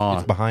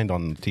It's behind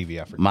on the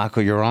TV. I forget.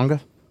 Michael Uranga?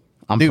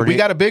 Dude, we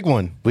got a big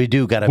one. We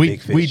do got a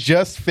big fish. We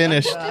just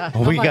finished.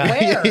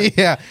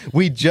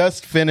 We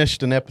just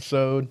finished an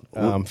episode,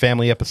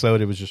 family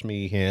episode. It was just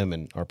me, him,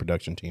 and our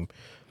production team.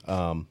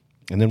 And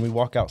then we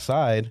walk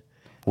outside.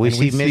 We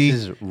see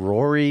Mrs.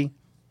 Rory.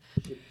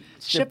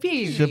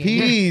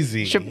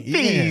 Schepisi.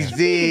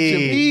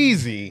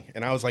 Schepisi.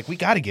 And I was like, we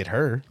got to get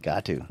her.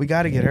 We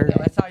got to get her.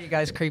 I saw you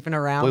guys creeping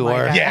around. We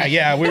were.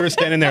 Yeah. We were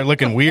standing there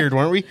looking weird,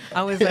 weren't we?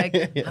 I was like,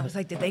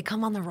 did they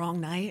come on the wrong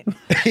night?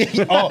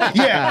 Oh,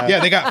 yeah.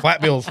 They got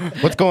flat bills.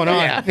 What's going on?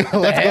 Yeah.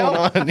 What's going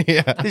on?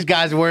 Yeah. These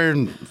guys are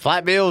wearing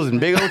flat bills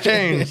and big old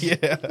chains.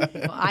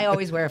 Well, I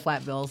always wear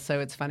flat bills, so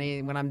it's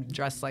funny when I'm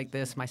dressed like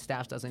this, my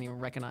staff doesn't even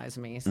recognize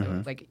me.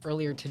 So, like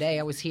earlier today,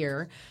 I was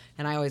here,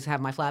 and I always have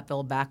my flat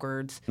bill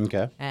backwards. Okay.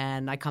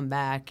 And I come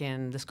back,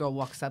 and this girl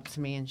walks up to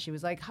me, and she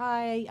was like,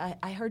 "Hi,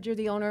 I heard you're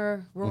the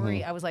owner,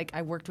 Rory." I was like,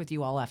 "I worked with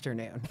you all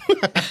afternoon."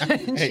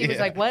 And she was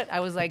like, "What?"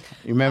 I was like,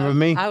 "You remember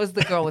me?" I was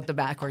the girl with the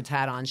backwards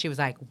hat on. She was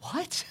like,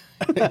 "What?"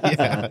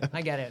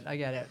 I get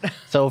it.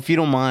 So, if you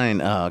don't mind,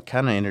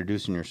 kind of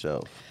introducing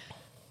yourself.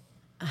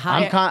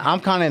 Hi. I'm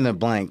kind of in the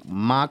blank.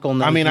 Michael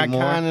knows I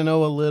more. kind of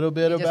know a little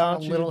bit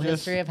about a you. little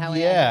history of how I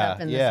ended up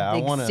in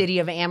this big city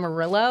of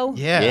Amarillo.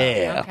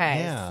 Yeah.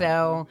 Okay,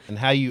 so... And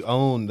how you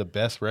own the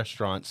best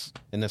restaurants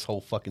in this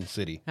whole fucking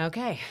city.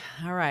 Okay,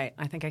 all right.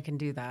 I think I can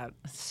do that.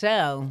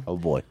 So... Oh,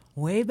 boy.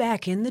 Way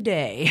back in the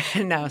day.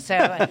 No,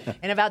 so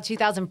in about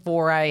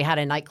 2004, I had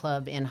a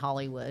nightclub in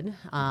Hollywood.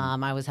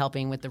 I was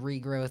helping with the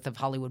regrowth of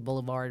Hollywood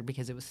Boulevard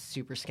because it was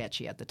super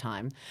sketchy at the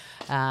time.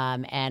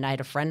 And I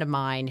had a friend of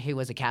mine who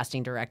was a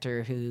casting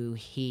director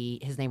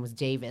his name was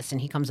Davis,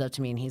 and he comes up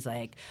to me and he's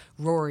like,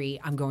 "Rory,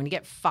 I'm going to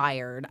get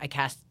fired. I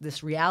cast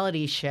this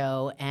reality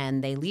show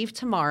and they leave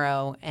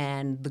tomorrow,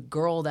 and the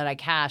girl that I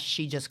cast,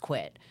 she just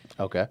quit.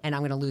 Okay. And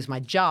I'm going to lose my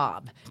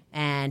job."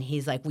 And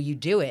he's like, "Will you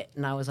do it?"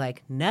 And I was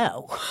like,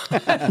 "No."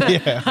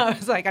 I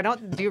was like, "I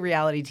don't do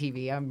reality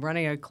TV. I'm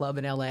running a club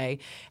in LA."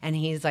 And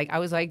I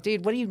was like,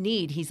 "Dude, what do you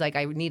need?" He's like,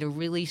 "I need a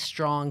really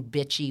strong,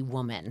 bitchy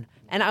woman."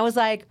 And I was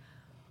like,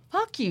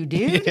 "Fuck you,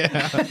 dude."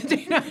 Yeah. Do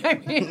you know what I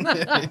mean?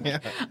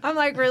 I'm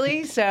like,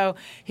 "Really?" So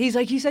he's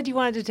like, "You said you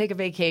wanted to take a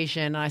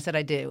vacation." And I said,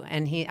 "I do."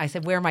 And I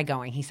said, "Where am I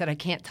going?" He said, "I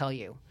can't tell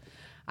you."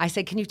 I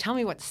said, "Can you tell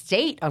me what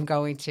state I'm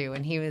going to?"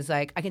 And he was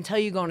like, "I can tell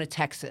you going to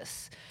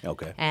Texas."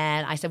 Okay.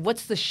 And I said,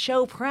 "What's the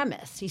show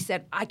premise?" He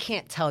said, "I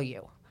can't tell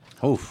you."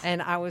 Oof.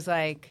 And I was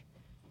like,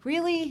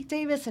 "Really,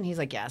 Davis?" And he's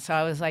like, "Yeah." So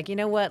I was like, "You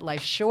know what?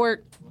 Life's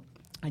short.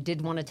 I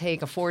did want to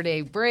take a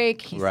 4-day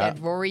break." He said,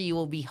 "Rory, you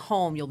will be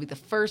home. You'll be the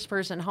first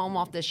person home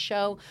off this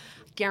show.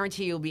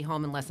 Guarantee you'll be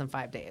home in less than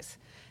 5 days."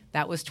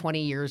 That was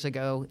 20 years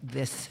ago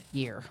this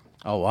year.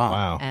 Oh,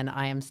 wow. And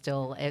I am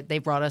still, they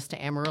brought us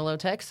to Amarillo,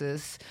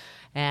 Texas.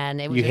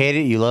 And it was You hate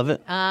it? You love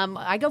it?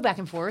 I go back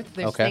and forth.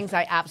 There's things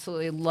I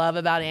absolutely love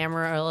about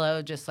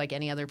Amarillo, just like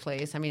any other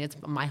place. I mean, it's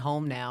my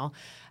home now.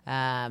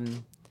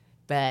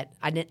 But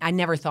I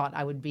never thought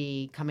I would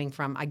be coming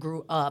from. I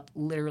grew up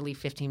literally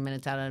 15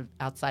 minutes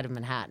outside of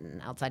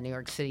Manhattan, outside New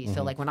York City.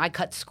 So like when I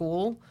cut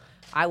school,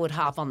 I would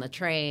hop on the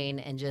train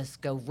and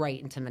just go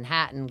right into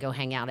Manhattan, go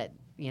hang out at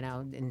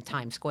in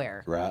Times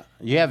Square. Right.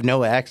 You have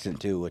no accent,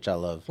 too, which I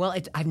love. Well,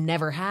 I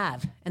never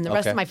have. And the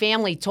rest of my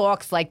family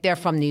talks like they're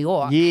from New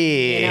York.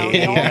 Yeah.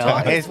 They all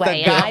talk this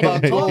way, and I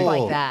don't talk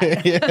like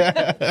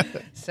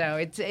that. So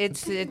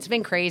it's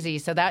been crazy.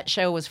 So that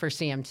show was for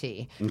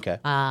CMT. Okay.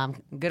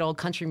 Good old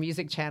country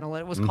music channel.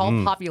 It was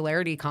called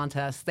Popularity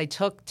Contest. They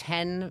took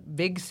 10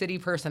 big city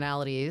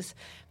personalities,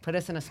 put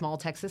us in a small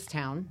Texas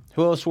town.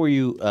 Who else were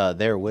you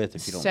there with,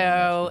 if you don't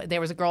mind? So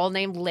there was a girl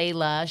named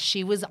Layla.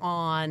 She was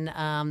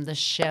on the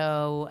show.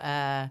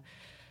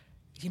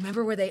 Do you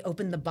remember where they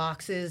opened the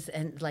boxes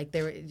and like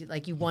they were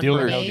like you won Deal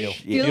or money? No Deal.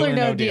 Deal or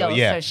No Deal.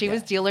 Yeah. So she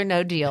was Deal or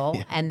No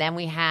Deal, and then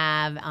we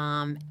have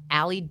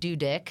Allie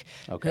Dudick,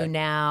 who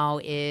now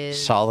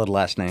is Solid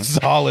last name.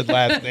 Solid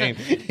last name.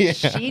 Yeah.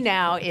 She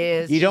now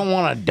is. You don't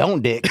want a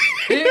don't dick.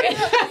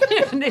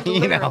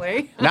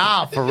 Literally.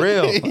 Nah, for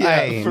real.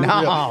 Hey, for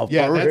nah, real.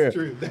 Yeah, for that's real.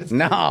 true.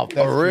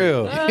 For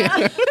real.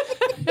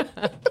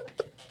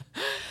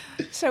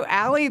 So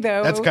Allie,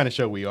 though, That's the kind of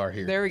show we are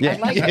here. There we go. I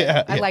like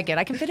it. I like it.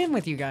 I can fit in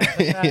with you guys.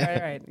 All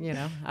right.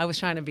 I was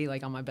trying to be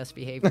like on my best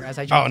behavior as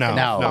I. Oh no,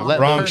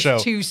 wrong show.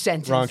 Two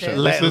sentences. Wrong show.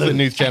 This isn't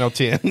News Channel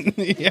 10.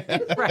 Yeah.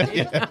 Right.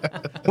 Yeah.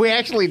 We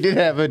actually did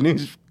have a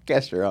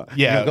newscaster on.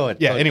 Yeah. Go ahead.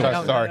 Yeah. Anyway,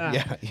 No. sorry.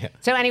 Yeah.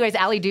 So, anyways,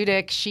 Allie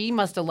Dudick, she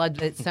must have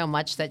loved it so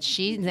much that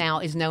she now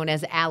is known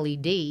as Allie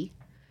D.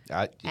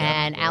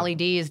 Allie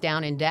D is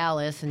down in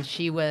Dallas, and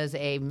she was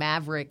a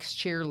Mavericks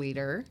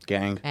cheerleader.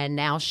 Gang. And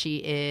now she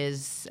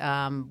is,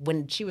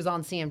 when she was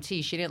on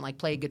CMT, she didn't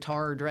play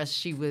guitar or dress.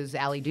 She was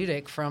Allie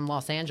Dudick from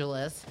Los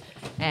Angeles.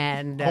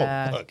 And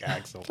look,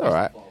 Axel. All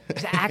right.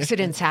 there's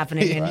accidents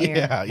happening in here.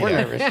 Yeah, We're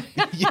nervous.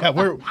 Yeah,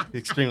 we're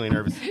extremely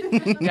nervous.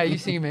 Yeah, you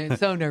see me.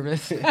 So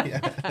nervous.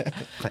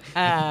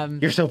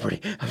 You're so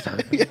pretty. I'm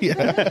sorry.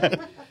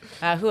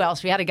 Who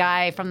else? We had a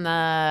guy from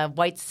the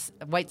White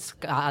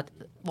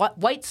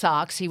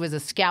Sox. He was a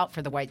scout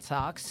for the White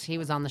Sox. He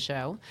was on the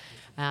show.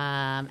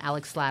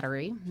 Alex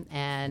Slattery,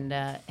 and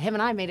him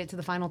and I made it to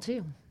the final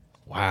 2.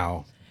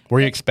 Wow. Were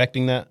you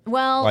expecting that?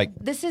 Well,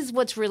 this is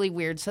what's really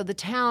weird. So the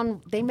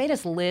town, they made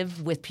us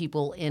live with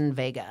people in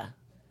Vega.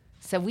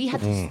 So we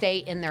had to stay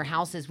in their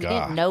houses. We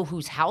didn't know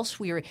whose house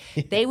we were.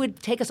 They would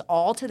take us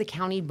all to the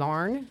county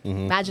barn.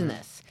 Imagine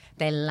this.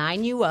 They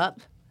line you up,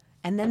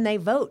 and then they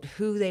vote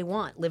who they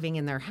want living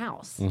in their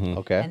house.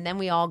 Okay. And then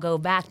we all go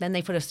back. Then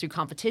they put us through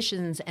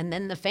competitions, and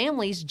then the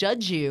families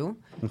judge you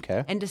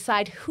and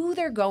decide who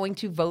they're going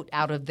to vote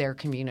out of their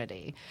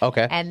community.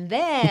 Okay. And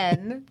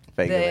then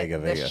Vega.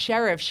 the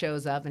sheriff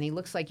shows up, and he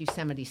looks like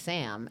Yosemite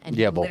Sam, and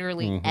he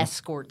literally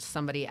escorts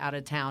somebody out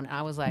of town. And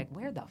I was like,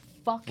 where the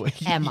fuck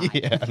am I?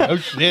 Yeah, no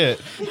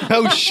shit.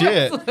 No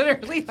shit.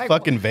 Literally like,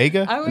 fucking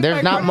Vega? There's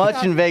like, not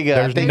much in Vega.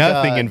 There's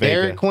nothing in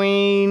Vega. Dairy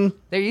Queen.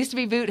 There used to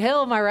be Boot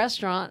Hill, my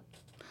restaurant.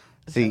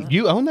 See,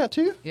 You own that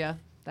too? Yeah,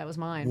 that was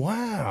mine.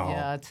 Wow.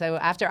 Yeah. So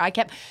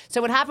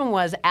so what happened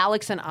was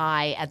Alex and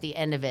I, at the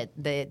end of it,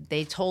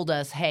 they told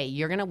us, hey,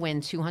 you're going to win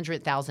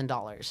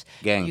 $200,000.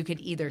 Gang. You could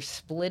either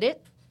split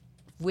it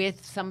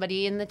with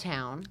somebody in the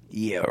town.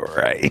 yeah,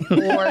 right.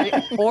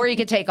 or you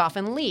could take off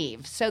and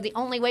leave. So the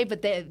only way,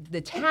 but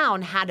the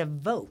town had a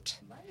vote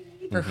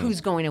for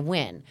who's going to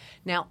win.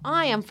 Now,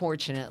 I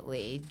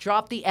unfortunately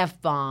dropped the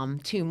F-bomb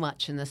too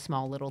much in this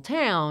small little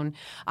town.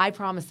 I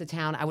promised the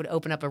town I would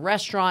open up a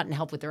restaurant and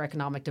help with their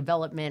economic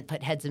development,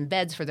 put heads in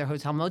beds for their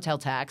hotel motel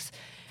tax.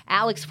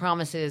 Alex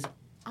promises,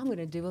 I'm going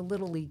to do a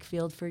little league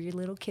field for your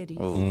little kitties.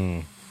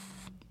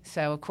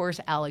 So, of course,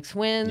 Alex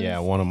wins. Yeah, I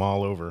won them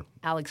all over.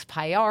 Alex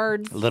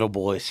Pyards Little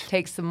boys.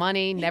 takes the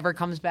money, never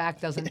comes back,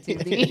 doesn't do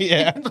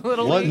the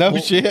little league. No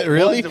shit,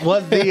 really?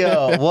 Was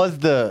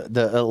the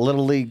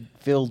Little League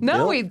field? No,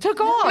 built? he took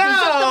off. He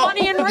took the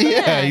money and ran.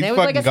 Yeah, he's it was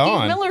like a fucking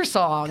gone. Steve Miller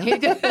song. He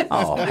just,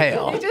 Oh,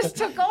 hell. he just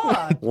took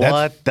off.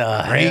 What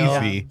the hell?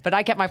 Crazy. But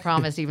I kept my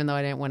promise, even though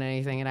I didn't win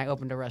anything, and I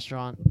opened a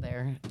restaurant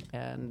there.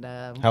 And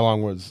How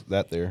long was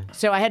that there?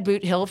 so I had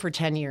Boot Hill for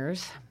 10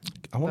 years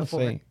I want to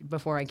say,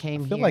 before I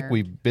came I feel here. like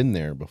we've been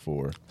there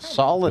before.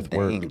 Solid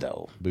Work. thing,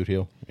 though. Boot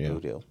Hill? Yeah.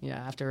 Good deal. Yeah,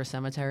 after a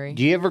cemetery.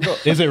 Do you ever go?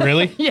 Is it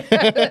really?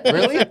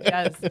 Really?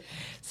 Yes.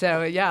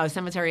 So, yeah, a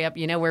cemetery up.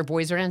 You know where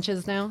Boys Ranch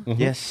is now?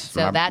 Yes.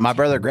 So my, that's- my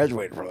brother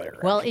graduated from there.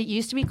 Well, it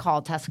used to be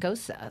called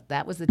Tascosa.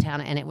 That was the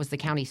town, and it was the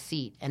county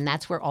seat. And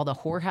that's where all the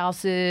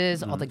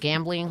whorehouses, all the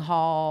gambling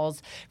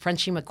halls.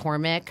 Frenchie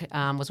McCormick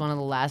was one of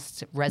the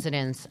last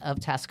residents of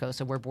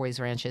Tascosa, where Boys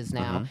Ranch is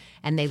now.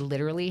 And they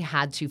literally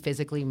had to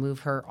physically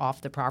move her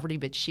off the property,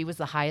 but she was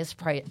the highest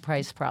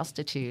priced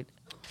prostitute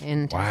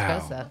in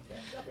Tascosa.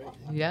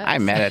 Yes.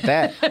 I'm mad at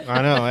that.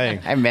 I know. Hey,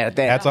 I'm mad at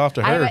that. hats off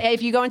to her.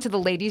 If you go into the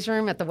ladies'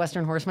 room at the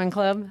Western Horseman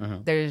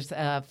Club, there's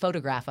a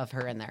photograph of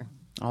her in there.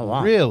 Oh,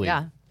 wow. Really?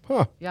 Yeah.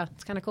 Huh. Yeah,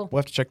 it's kind of cool. We'll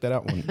have to check that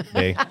out one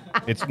day.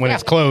 It's when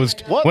it's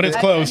closed. What? When it's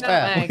closed. No,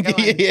 go on.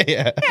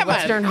 Yeah.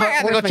 Western I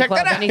gotta go Horseman check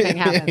Club, that out. anything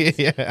happens.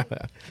 Yeah.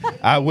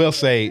 I will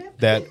say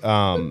that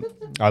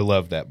I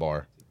love that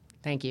bar.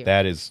 Thank you.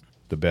 That is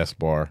the best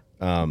bar.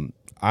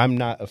 I'm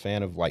not a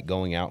fan of like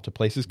going out to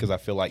places because I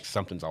feel like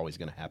something's always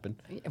going to happen.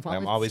 Well,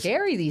 I'm it's always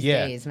scary these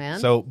days, man.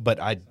 So, but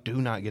I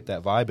do not get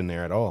that vibe in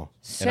there at all,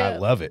 and I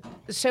love it.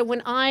 So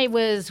when I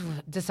was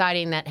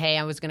deciding that, hey,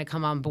 I was going to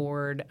come on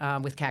board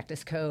with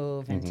Cactus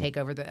Cove and take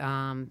over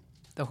the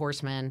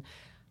Horsemen,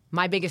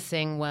 my biggest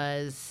thing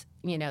was,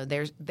 you know,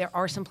 there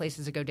are some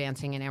places to go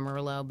dancing in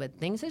Amarillo, but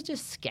things are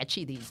just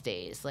sketchy these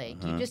days.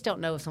 Like you just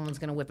don't know if someone's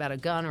going to whip out a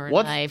gun or a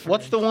knife.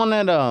 What's the one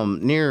at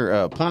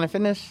near Planet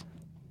Fitness?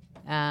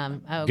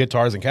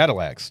 Guitars and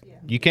Cadillacs.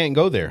 You can't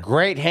go there.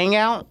 Great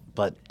hangout,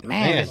 but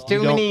man, there's too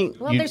you don't- many.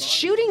 Well, there's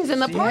shootings in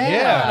the parking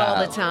lot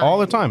all the time. All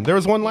the time. There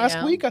was one last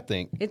know? week, I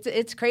think.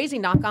 It's crazy,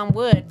 knock on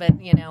wood, but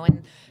you know,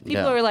 and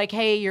people Yeah. are like,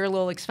 "Hey, you're a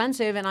little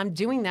expensive," and I'm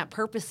doing that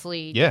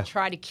purposely Yeah. to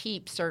try to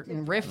keep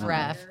certain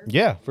riffraff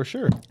Yeah, for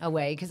sure.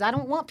 away because I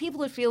don't want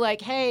people to feel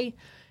like, "Hey,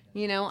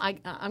 you know,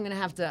 I'm gonna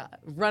have to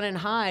run and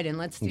hide and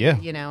let's do, Yeah.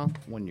 you know."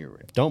 When you're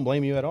ready. Don't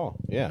blame you at all.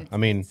 Yeah, I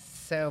mean,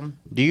 So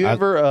Do you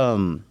ever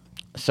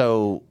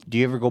do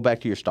you ever go back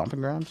to your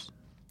stomping grounds?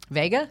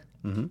 Vega.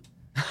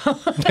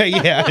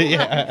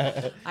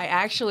 yeah. I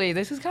actually,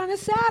 this is kind of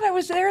sad. I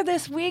was there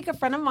this week. A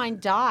friend of mine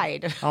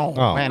died. Oh,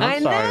 Oh. man, I'm I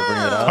sorry to bring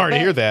it know. up. Sorry to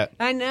hear that.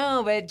 I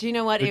know, but you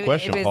know what? Good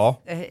question, was,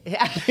 Paul.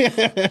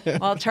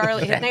 Well,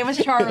 Charlie, his name was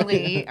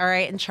Charlie, all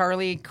right, and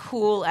Charlie,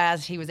 cool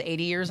as he was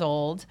 80 years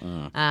old.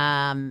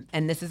 And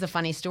this is a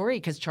funny story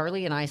because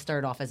Charlie and I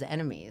started off as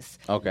enemies.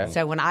 Okay.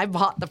 So when I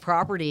bought the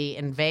property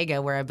in Vega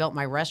where I built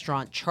my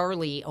restaurant,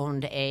 Charlie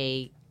owned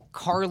a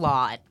car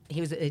lot.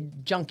 He was a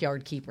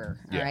junkyard keeper.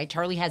 All right.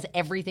 Charlie has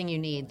everything you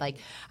need. Like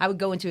I would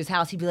go into his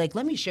house. He'd be like,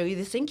 "Let me show you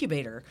this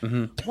incubator." Why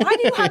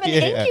do you have an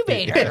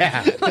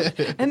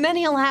incubator? And then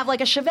he'll have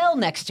like a Chevelle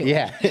next to it.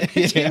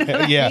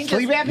 Yeah. Yeah.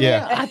 Sleep apnea?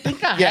 Yeah. I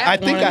think I Yeah, I have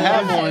think one I of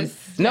have those.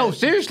 one. No,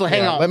 seriously,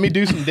 hang on. Let me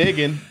do some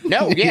digging.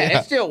 No, yeah, Yeah.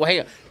 it's still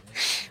hang on.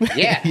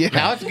 Yeah.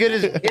 Now it's good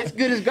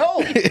as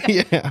gold.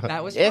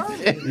 That was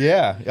Charlie.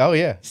 Yeah. Oh,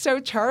 yeah. So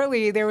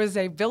Charlie, there was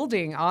a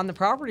building on the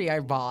property I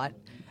bought,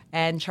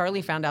 And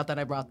Charlie found out that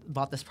I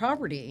bought this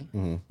property.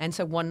 And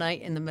so one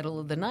night in the middle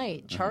of the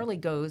night, Charlie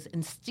goes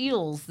and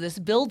steals this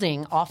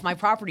building off my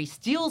property,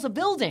 steals a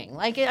building.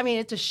 Like, I mean,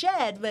 it's a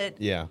shed, but...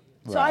 Yeah.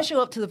 So I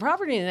show up to the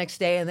property the next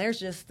day, and there's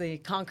just the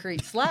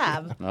concrete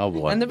slab. Oh,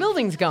 boy. And the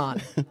building's gone.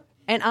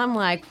 And I'm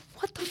like,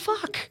 what the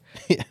fuck?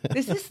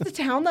 Is this the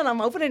town that I'm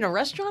opening a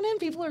restaurant in?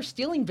 People are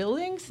stealing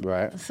buildings?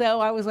 Right.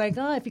 So I was like,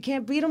 if you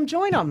can't beat them,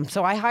 join them.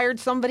 So I hired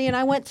somebody, and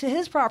I went to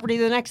his property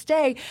the next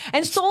day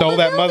and stole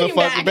that building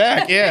motherfucker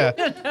back.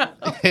 Yeah.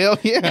 Hell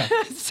yeah.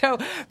 So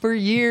for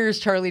years,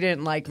 Charlie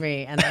didn't like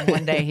me. And then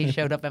one day he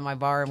showed up at my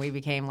bar, and we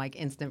became like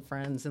instant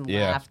friends and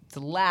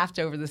laughed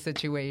over the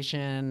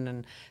situation.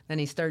 And then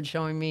he started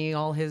showing me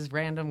all his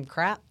random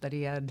crap that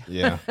he had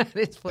at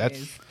his place.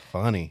 That's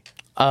funny.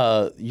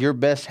 Your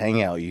best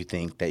hangout, you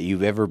think, that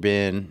you've ever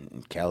been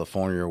in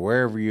California or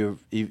wherever you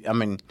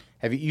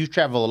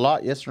travel a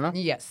lot, yes or no?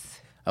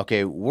 Yes.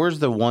 Okay, where's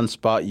the one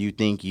spot you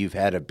think you've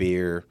had a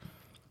beer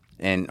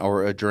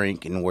or a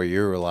drink and where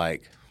you were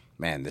like,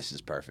 man, this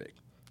is perfect?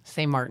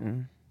 St.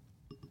 Martin.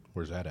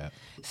 Where's that at?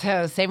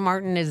 So St.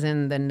 Martin is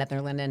in the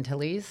Netherlands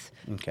Antilles.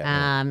 Okay.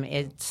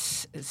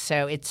 It's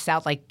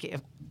south, like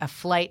a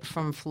flight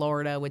from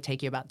Florida would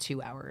take you about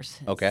 2 hours.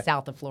 It's Okay.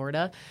 south of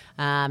Florida.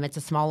 It's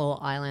a small little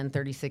island,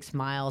 36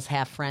 miles,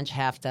 half French,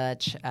 half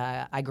Dutch.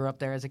 I grew up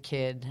there as a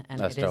kid, and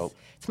That's dope.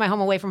 It's my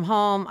home away from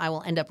home. I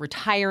will end up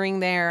retiring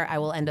there. I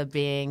will end up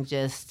being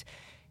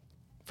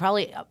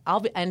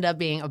I'll end up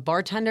being a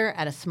bartender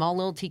at a small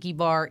little tiki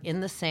bar in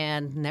the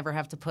sand, never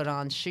have to put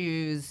on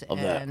shoes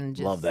and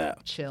just Love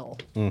that. chill.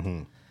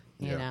 Mm-hmm.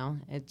 You know,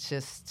 it's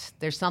just,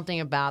 there's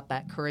something about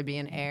that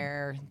Caribbean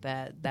air,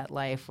 that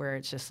life where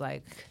it's just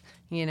like,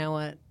 you know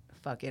what,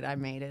 fuck it, I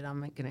made it.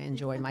 I'm going to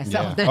enjoy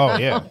myself now. Oh,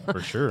 yeah,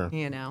 for sure.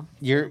 You know.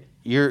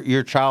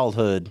 Your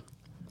childhood,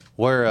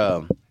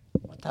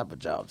 what type of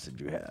jobs did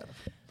you have?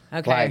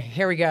 Okay,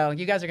 here we go.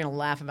 You guys are going to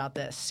laugh about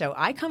this. So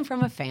I come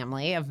from a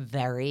family of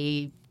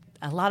a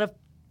lot of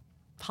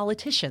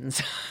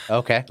politicians.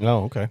 Okay.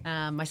 Oh, okay.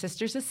 My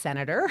sister's a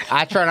senator.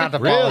 I try not to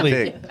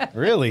politic.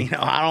 Really? You know,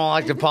 I don't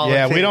like to politic.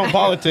 Yeah, we don't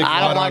politic a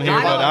lot on here,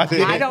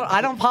 but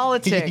I don't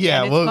politic.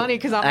 Yeah, and it's funny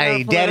because I'm Hey,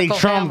 in a Daddy political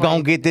Trump family.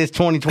 gonna get this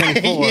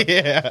 2024.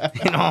 yeah.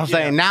 You know what I'm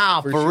saying?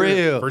 Nah, for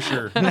real. For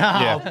sure.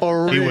 Nah,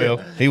 for real.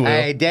 He will.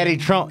 Hey, Daddy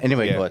Trump.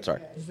 Anyway, Yeah. go ahead.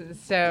 Sorry.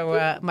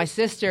 So my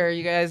sister,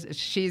 you guys,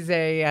 she's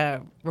a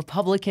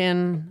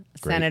Republican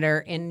senator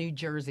in New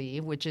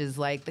Jersey, which is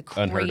like the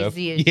Unheard of.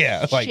 craziest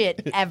Yeah, like-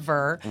 shit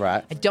ever.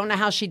 Right. I don't know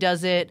how she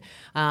does it.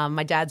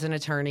 My dad's an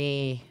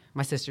attorney.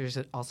 My sister's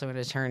also an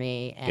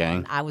attorney. And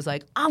Gang. I was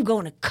like, I'm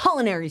going to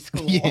culinary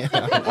school.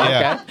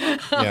 Yeah.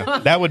 Yeah.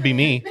 That would be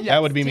me.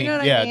 That would be Do me. you know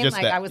what Yeah, I mean? just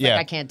like, that. I was yeah.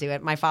 like, I can't do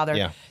it. My father.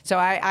 Yeah. So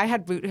I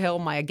had Boot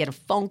Hill. I get a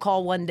phone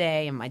call one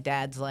day, and my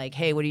dad's like,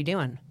 hey, what are you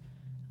doing?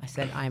 I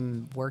said,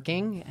 I'm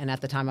working. And at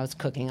the time, I was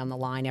cooking on the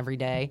line every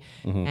day.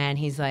 Mm-hmm. And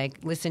he's like,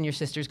 listen, your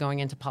sister's going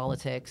into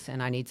politics,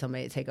 and I need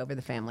somebody to take over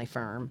the family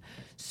firm.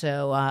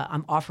 So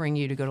I'm offering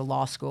you to go to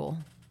law school.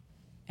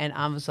 And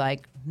I was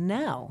like,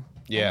 no.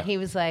 Yeah. And he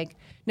was like,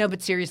 no,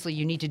 but seriously,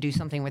 you need to do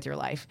something with your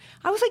life.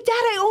 I was like, Dad,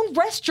 I own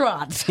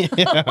restaurants.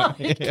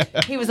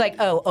 He was like,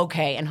 oh,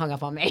 okay, and hung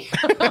up on me.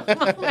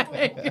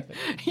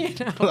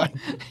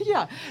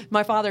 Yeah.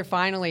 My father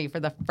finally, for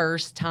the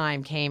first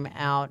time, came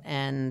out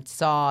and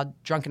saw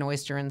Drunken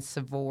Oyster in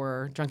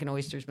Savor. Drunken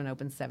Oyster's been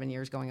open 7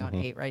 years, going on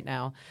 8 right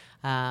now,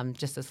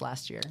 just this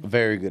last year.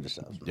 Very good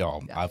assessment.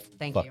 Y'all,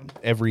 Thank you.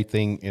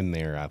 Everything in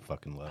there I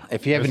fucking love.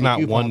 If you have There's any not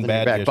coupons one in your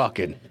bad back dish.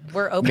 pocket,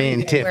 We're opening. me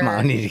and Tiff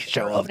might need to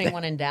show we're up opening there.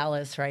 one in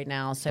Dallas right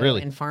now. So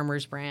Really? in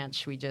Farmers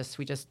Branch, we just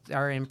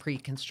are in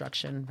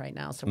pre-construction right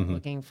now. So we're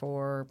looking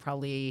for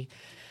probably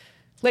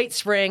late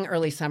spring,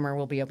 early summer.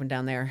 We'll be open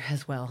down there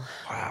as well.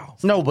 Wow.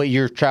 No, but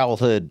your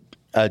childhood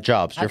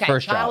jobs, your Okay,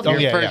 first job. childhood. Your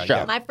Oh, yeah, first yeah,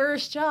 job. My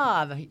first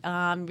job.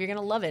 You're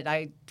gonna love it.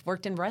 I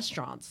worked in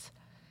restaurants.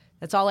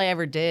 That's all I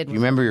ever did. You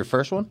remember your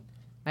first one?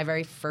 My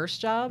very first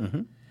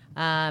job?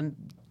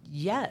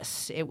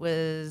 Yes. It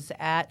was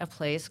at a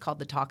place called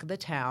the Talk of the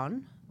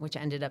Town, which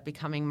ended up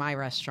becoming my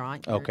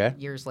restaurant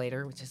years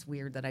later, which is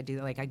weird that I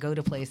do. Like, I go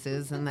to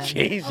places and then...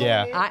 Jeez.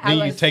 Yeah. I Then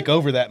you was- take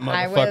over that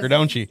motherfucker,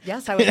 don't you?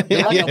 Yes, I was. Like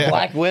a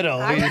Black Widow.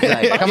 He's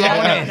like, come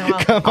on in.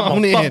 Come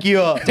on in. Fuck you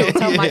up. Don't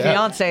tell my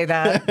fiance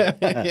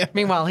that.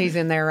 Meanwhile, he's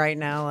in there right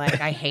now. Like,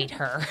 I hate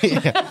her.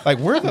 Like,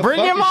 where the Bring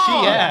fuck him is she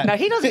on. at? No,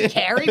 he doesn't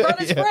care. He brought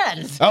his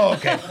friends. Oh,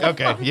 okay.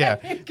 Okay. Yeah.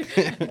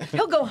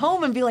 He'll go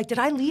home and be like, "Did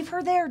I leave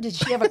her there? Did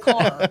she have a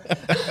car?"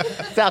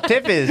 That's how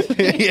Tiff is.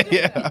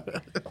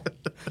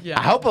 Yeah.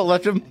 I hope I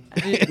left him.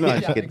 No, I'm just Yeah,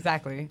 kidding.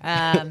 exactly.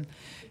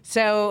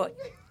 So,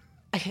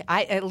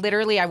 I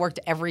literally worked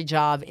every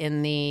job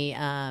in the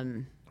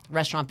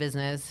restaurant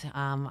business.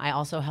 I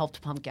also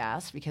helped pump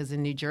gas because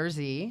in New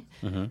Jersey,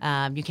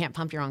 you can't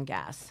pump your own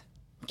gas.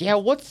 Yeah,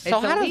 how does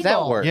that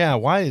illegal. work? Yeah,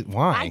 why?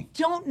 I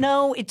don't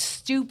know. It's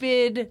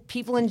stupid.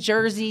 People in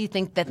Jersey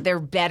think that they're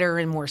better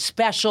and more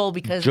special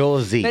because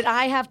Jersey. But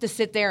I have to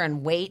sit there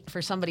and wait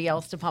for somebody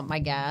else to pump my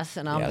gas,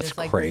 and I'm Yeah, just it's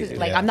like, crazy.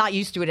 I'm not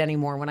used to it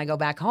anymore. When I go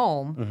back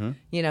home,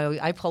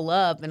 I pull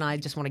up and I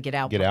just want to get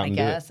out, pump my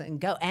gas, and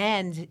go.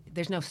 And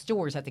there's no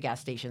stores at the gas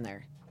station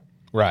there.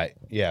 Right.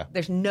 Yeah.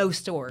 There's no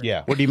store.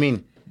 Yeah. What do you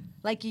mean?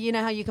 Like, you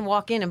know how you can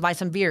walk in and buy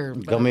some beer.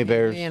 Gummy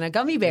bears.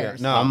 Gummy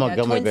bears. No, I'm a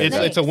gummy Twin bear.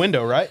 Snakes. It's a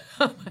window, right?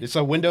 It's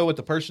a window with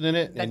the person in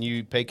it, and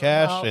you pay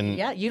cash. And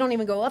Yeah, you don't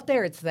even go up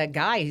there. It's that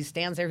guy who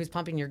stands there who's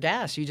pumping your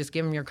gas. You just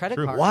give him your credit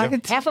card.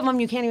 What? Half of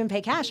them you can't even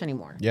pay cash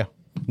anymore. Yeah.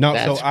 No,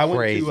 That's so I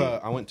crazy.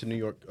 went to New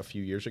York a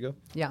few years ago.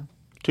 Yeah.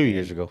 2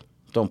 years ago.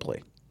 Don't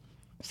play.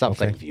 Stop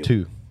saying few.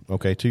 2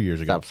 years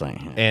ago. Stop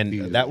saying.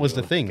 And that was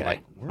the thing. Okay.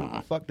 Like, where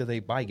the fuck do they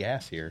buy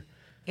gas here?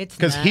 It's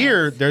Because nuts.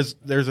 here, there's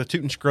a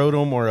tootin'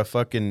 scrotum or a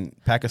fucking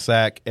pack of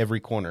sack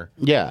every corner.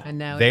 Yeah. I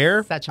know. There,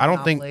 It's such a I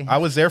don't think monopoly. I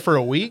was there for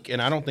a week, and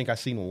I don't think I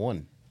seen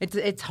one.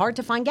 It's hard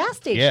to find gas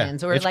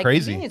stations or it's like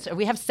crazy. convenience.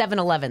 We have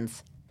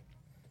 7-Elevens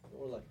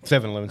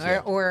 7-Elevens.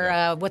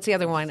 or what's the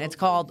other one? It's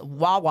called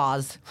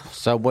Wawa's.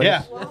 Subway.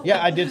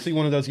 Yeah, I did see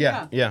one of those.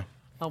 Yeah.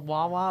 A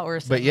Wawa or a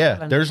 7-Eleven. But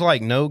yeah, there's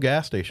like no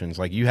gas stations.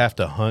 Like you have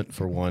to hunt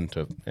for one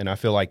and I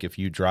feel like if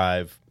you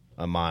drive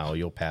a mile,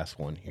 you'll pass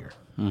one here.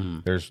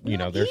 There's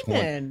there's one,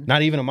 even.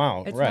 not even a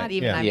mile. It's right? not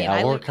even. Yeah, I mean, Yeah,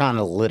 I we're live- kind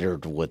of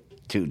littered with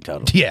toot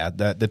totems. yeah.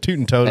 The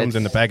tootin' totems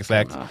and the pack of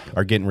That's- sacks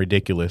are getting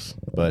ridiculous.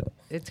 But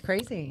It's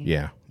crazy.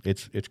 yeah,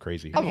 it's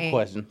crazy. I have a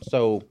question.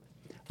 So,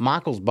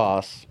 Michael's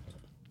boss,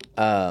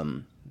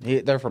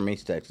 they're from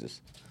East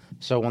Texas.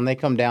 So when they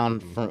come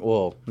down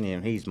from,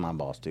 he's my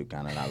boss too,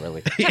 kind of, not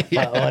really,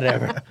 but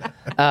whatever.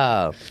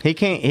 He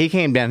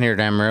came down here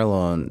to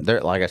Amarillo, and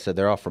like I said,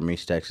 they're all from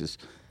East Texas,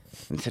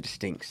 and said it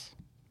stinks.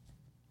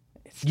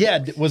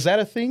 Yeah, was that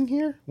a thing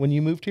here when you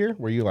moved here?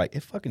 Were you like,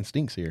 it fucking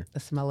stinks here? The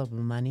smell of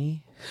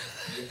money.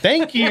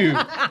 Thank you,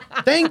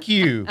 thank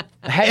you.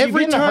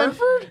 Every time,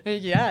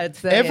 Yeah,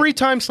 it's every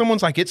time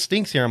someone's like, it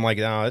stinks here, I'm like,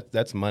 no,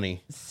 that's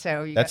money.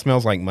 So you That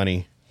smells like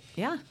money.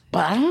 yeah.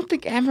 But I don't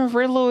think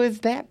Amarillo is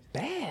that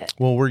bad.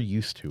 Well, we're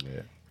used to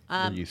it.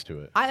 We're used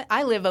to it.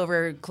 I live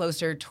over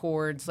closer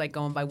towards like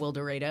going by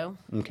Wildorado.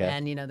 Okay.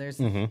 And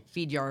there's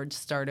feed yards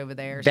start over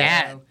there.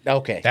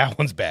 Okay. That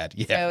one's bad.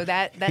 Yeah. So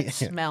that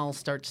smell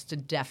starts to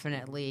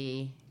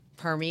definitely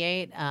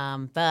permeate.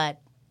 But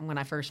when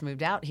I first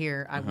moved out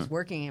here, I was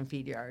working in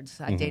feed yards.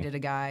 I dated a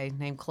guy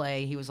named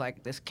Clay. He was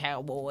like this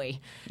cowboy.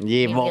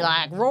 Yeah, He'd be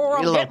like, Roar,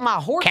 I'm getting my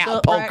horse cow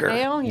up poker. right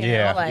now.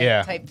 Yeah, like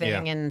yeah, type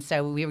thing. yeah. And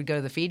so we would go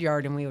to the feed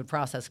yard and we would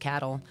process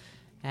cattle.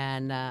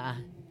 And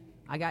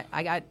I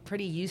got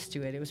pretty used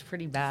to it. It was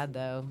pretty bad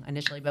though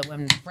initially, but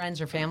when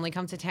friends or family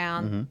come to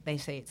town, they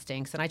say it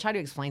stinks, and I try to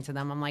explain to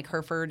them. I'm like,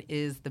 Hereford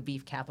is the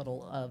beef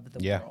capital of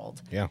the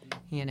world. Yeah.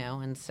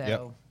 And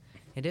so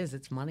it is.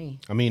 It's money.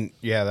 I mean,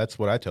 yeah, that's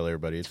what I tell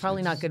everybody. It's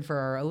Probably not good for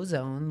our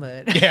ozone,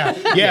 but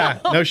Yeah,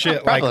 no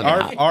shit. Like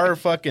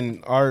Probably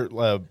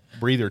our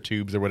breather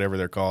tubes or whatever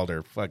they're called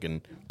are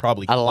fucking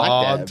probably I like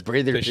that, clogged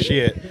breather to tube.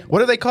 shit.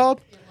 What are they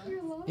called?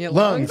 Yeah,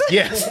 Lungs.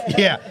 Yes.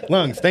 Yeah,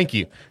 lungs. Thank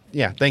you.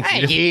 Yeah, thanks,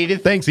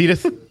 Edith. Thanks,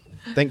 Edith.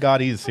 Thank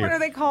God Edith's here. What are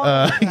they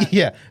called?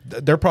 Yeah,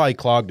 they're probably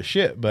clogged to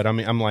shit. But I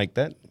mean, I'm like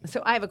that.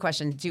 So I have a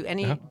question. Do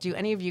any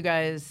of you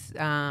guys?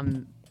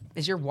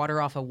 Is your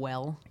water off a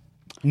well?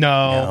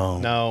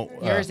 No.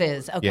 Yours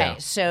is. Okay. yeah.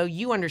 So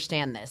you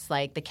understand this,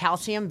 like the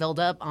calcium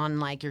buildup on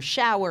like your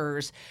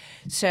showers.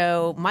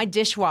 So my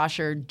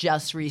dishwasher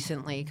just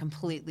recently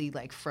completely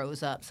like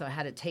froze up. So I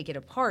had to take it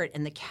apart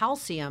and the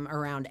calcium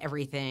around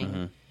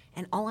everything.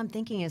 And all I'm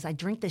thinking is I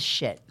drink this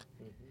shit.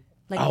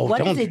 Like,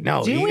 what is it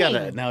doing?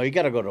 You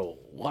gotta go to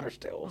water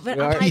stills. But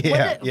I'm like,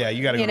 Yeah,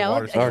 you gotta go to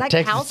water is stills. Or that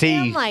Texas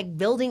calcium tea. like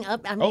building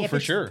up? I mean, Oh, if for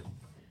it's- sure.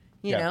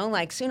 You know,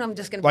 like soon I'm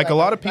just gonna be Like a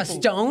lot of people- a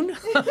stone.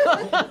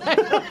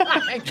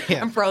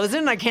 I'm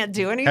frozen. I can't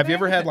do anything. Have you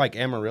ever had like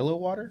Amarillo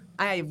water?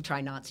 I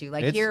try not to.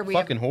 Like It's here we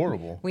fucking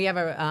horrible. We have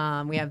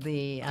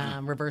the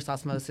reverse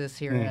osmosis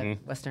here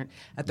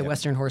at the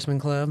Western Horseman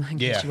Club. in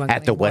case Yeah. you want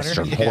At the clean water.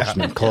 Western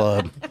Horseman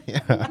Club.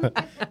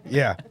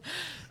 Yeah.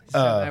 So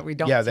that we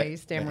don't yeah,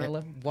 taste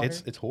Amarillo water.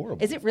 It's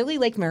horrible. Is it really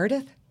Lake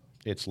Meredith?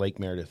 It's Lake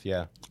Meredith.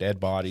 Yeah, dead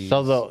bodies.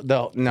 So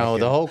the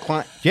whole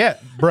client. Yeah,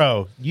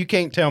 bro, you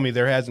can't tell me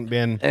there hasn't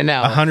been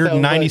No,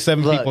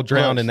 197 so look, people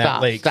drowned in that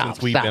stop, lake stop,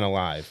 since we've stop. been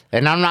alive.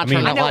 And I'm not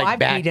trying I to know, like I've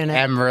back peed in it.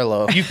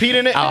 Amarillo. You peed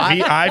in it?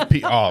 I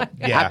peed. Oh,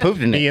 yeah. I pooped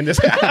in it. Me in this.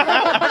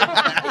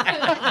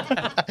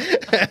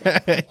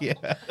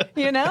 Yeah.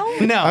 You know?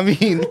 No, I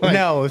mean, like,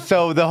 no.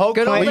 So the whole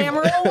Good old claim,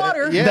 Amarillo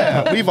water.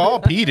 Yeah, we've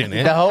all peed in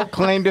it. the whole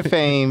claim to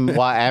fame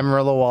why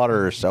Amarillo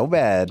water is so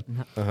bad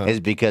is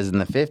because in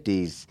the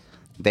 50s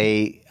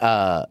they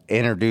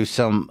introduced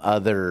some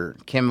other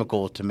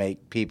chemical to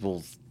make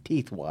people's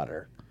teeth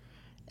water,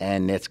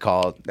 and that's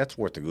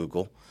worth a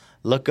Google.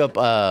 Look up.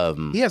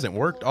 He hasn't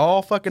worked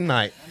all fucking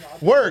night.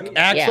 Work,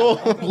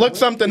 Axel. Look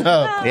something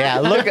up. Yeah,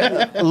 look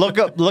up Now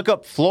that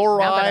I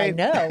fluoride.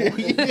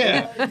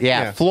 know.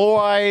 Yeah,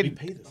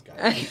 fluoride.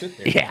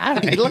 Yeah,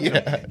 look,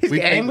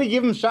 and we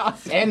give him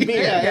shots and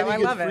beer. Yeah, I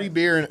he love gets free it.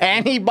 beer.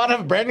 And he bought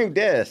a brand new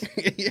desk.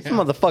 This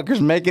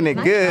motherfucker's making it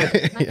good.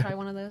 Can I try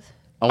one of those?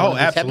 Oh,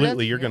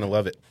 absolutely. You're going to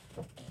love it.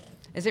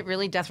 Is it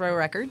really Death Row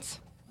Records?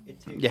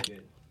 Yeah.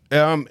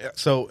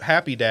 So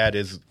Happy Dad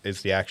is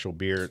the actual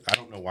beer. I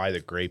don't know why the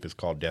grape is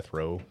called Death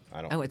Row.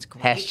 I don't. Oh, it's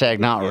great. Hashtag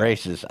not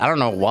racist. I don't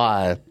know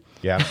why.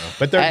 Yeah, I don't know.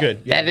 But they're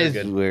good. Yeah, That they're is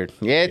good. weird.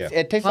 Yeah,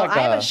 it tastes Well, like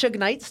I have a Suge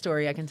Knight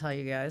story I can tell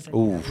you guys.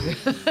 Ooh.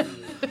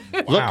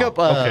 Look Wow. up.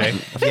 Okay.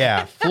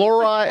 Yeah.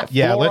 Fluoride.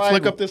 Yeah. Let's fluoride-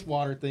 look up this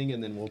water thing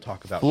and then we'll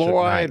talk about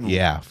fluoride. Suge Knight.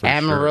 Yeah. For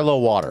Amarillo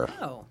water.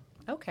 Oh,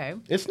 okay. Sure.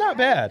 It's not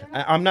bad.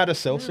 I'm not a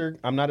seltzer.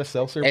 I'm not a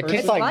seltzer It person.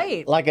 tastes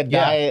light. like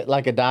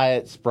a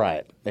diet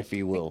Sprite, if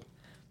you will.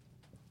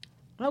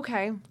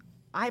 Okay.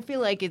 I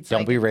feel like it's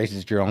Don't like be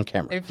racist. You're on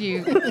camera. if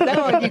you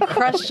if you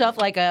crush up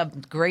like a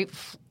grape,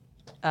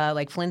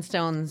 like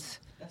Flintstones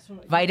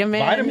vitamin,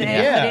 Vitamin,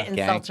 and yeah. put it in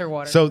Gang. seltzer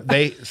water.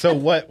 So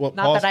what Not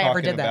Paul's that I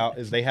ever talking did that. about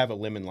is they have a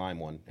lemon lime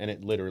one, and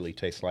it literally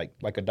tastes like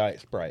a diet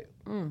Sprite.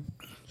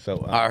 So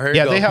right, here you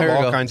yeah, go, they have here you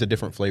all go. kinds of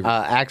different flavors.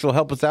 Axel,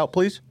 help us out,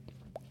 please.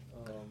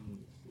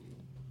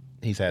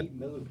 He's had 8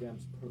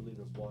 milligrams per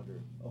liter of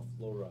water of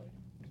fluoride.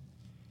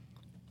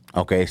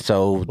 Okay,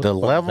 so the what does that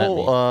level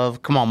mean?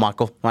 of come on,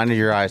 Michael, mind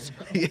your eyes.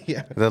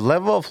 yeah. The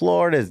level of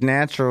fluoride is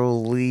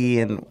naturally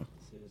in.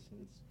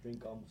 Citizens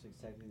drink almost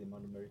exactly the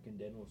amount American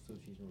Dental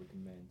Association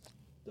recommends.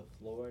 The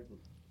fluoride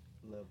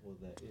level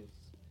that is.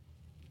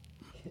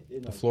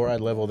 The fluoride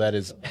level that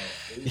is. About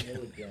 8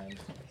 milligrams.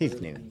 He's per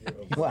new.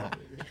 liter of Wow. water.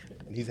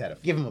 He's had a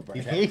few. Give him a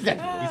break. He's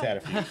had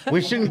a few.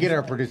 We shouldn't get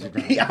our producer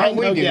drunk. I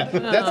know, yeah,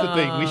 that's the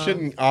thing. We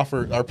shouldn't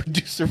offer our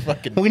producer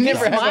fucking. We he's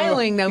never have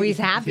smiling though. He's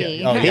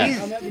happy. Oh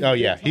yeah. Oh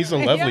yeah. He's a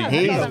lovely. Yeah.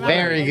 He's Yeah.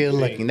 very good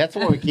looking. That's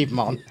why we keep him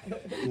on.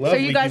 So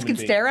you guys can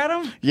stare at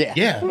him. Yeah.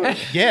 Yeah.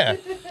 Yeah.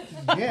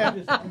 Yeah.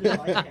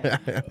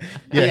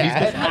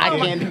 Yeah. I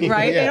can't.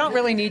 Right? Yeah. They don't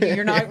really need you.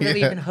 You're not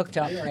really even hooked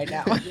up right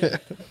now.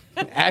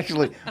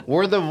 Actually,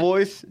 we're the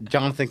voice.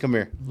 Jonathan, come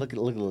here. Look at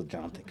little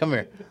Jonathan. Come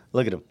here.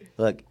 Look at him.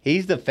 Look,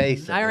 he's the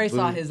face. of I already the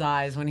saw booth. his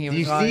eyes when he was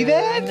You walking. see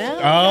that? I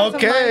know.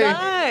 Okay. Those are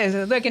my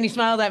eyes. Look, and he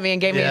smiled at me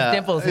and gave me Yeah. his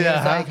dimples. And he was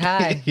Yeah. like,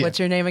 "Hi, Yeah. what's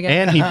your name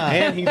again?"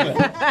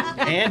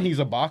 And he's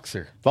a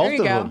boxer. Both There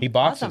you of go. them. He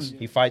boxes. Awesome.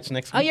 He fights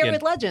next Oh, weekend. you're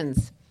with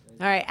Legends.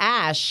 All right,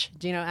 Ash.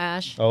 Do you know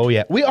Ash? Oh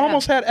yeah. We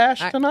almost had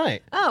Ash I-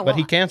 tonight. Oh, but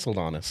he well. canceled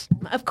on us.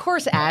 Of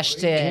course, Ash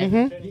did.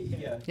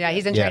 Yeah,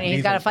 he's in Yeah, training. He's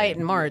he's got in to fight training.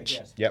 in March.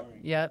 Yep.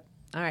 Yep.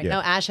 All right. Yeah. No,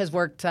 Ash has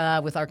worked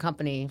with our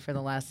company for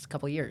the last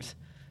couple of years,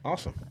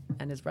 Awesome.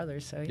 and his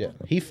brothers. So Yeah.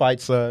 He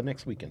fights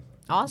next weekend.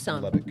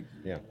 awesome. Lubbock.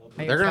 Yeah.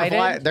 Are you They're gonna excited?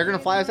 fly. They're gonna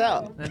fly us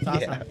out. That's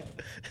awesome. Yeah.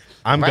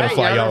 I'm gonna Right,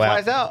 fly you're y'all gonna fly out.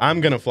 us out.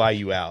 I'm gonna fly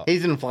you out.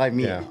 He's gonna fly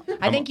me. Yeah. out.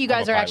 I think you I'm a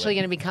guys are pilot. actually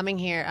going to be coming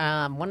here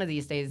one of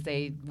these days.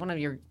 One of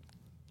your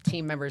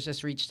team members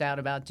just reached out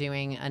about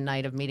doing a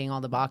night of meeting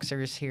all the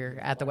boxers here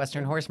at the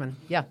Western Horseman.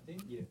 Yeah,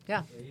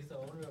 yeah, He's the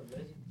owner of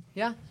Legend.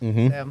 yeah.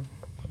 Mhm. So,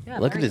 yeah,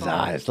 Look at very his cool.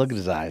 eyes. Look at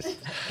his eyes.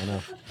 I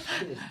know.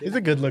 He's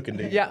a good looking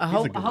dude. Yeah,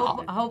 He's a good looking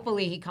dude.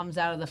 hopefully he comes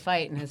out of the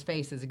fight and his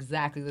face is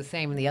exactly the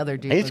same. And the other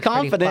dude, He's looks pretty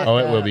confident. fucked Oh,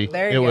 it will up. be.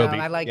 There it you will go. be.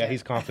 I like yeah, it.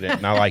 he's confident,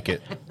 and I like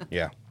it.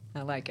 Yeah.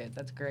 I like it.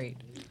 That's great.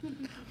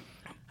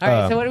 All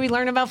right. So what do we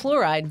learn about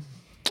fluoride?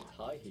 It's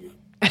high here.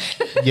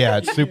 Yeah,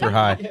 it's super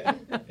high.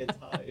 It's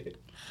high.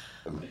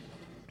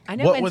 I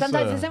know, What and was,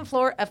 sometimes isn't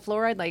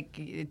fluoride like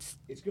it's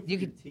It's good for you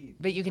your could, teeth.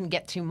 but you can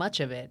get too much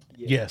of it,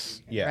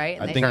 Yes. Yeah. right?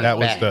 I And think they that turn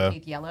was your the.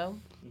 teeth yellow,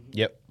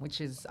 Yep.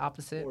 which is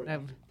opposite Or I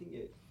of. think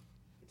it's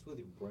with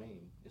your brain.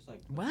 It's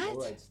like the What?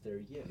 fluoride's there.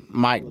 Yeah.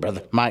 Mike, Look brother.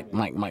 it up. Mike.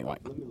 Let me Mike. look it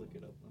up. Let me look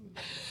it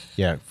up.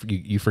 Yeah.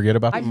 You forget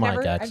about the I've mic,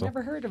 never, I've Axel.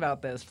 never heard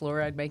about this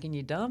fluoride making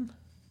you dumb.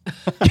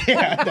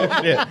 Yeah,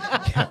 that's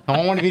it.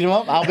 I want to beat him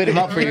up. I'll beat him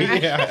up for you.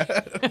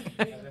 Yeah.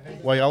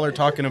 While y'all are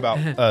talking about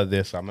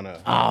this, I'm gonna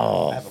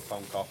Oh, have a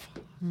phone call.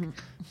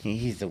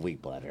 he's a weak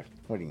bladder.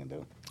 What are you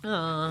gonna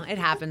do? It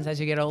happens as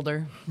you get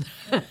older.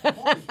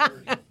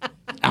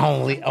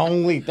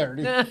 Only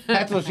 30.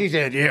 That's what she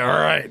said. Yeah, all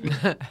right.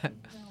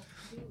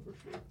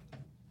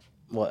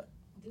 What?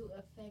 Do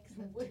effects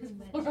of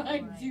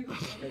fluoride do?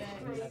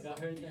 Have y'all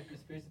heard that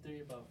conspiracy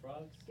theory about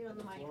frogs? Get on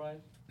the mic. Fluoride?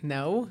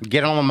 No.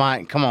 Get on the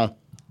mic. Come on.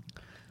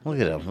 Look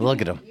at him.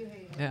 Look at him.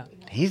 Yeah.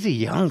 He's a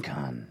young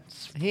gun.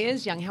 He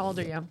is young. How old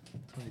are you?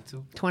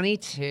 22.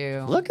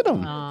 22. Look at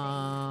him.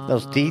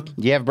 Those teeth.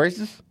 You have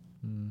braces?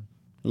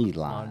 You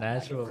All lying.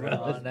 natural,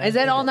 bro. Is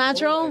that all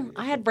natural?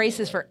 I had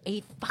braces for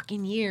 8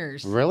 fucking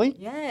years. Really?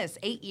 Yes,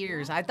 8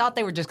 years. I thought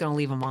they were just going to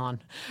leave them on.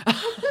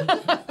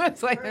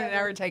 It's like they're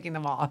never taking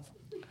them off.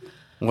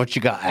 What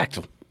you got,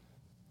 Axel?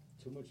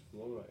 Too much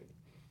fluoride.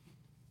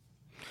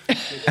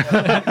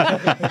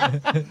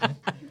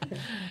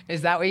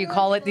 Is that what you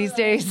call it these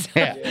days?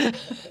 Yeah.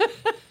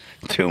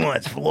 Too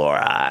much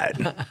fluoride.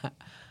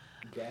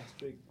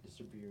 Gastric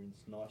disappearance,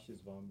 nauseous,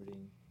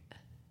 vomiting.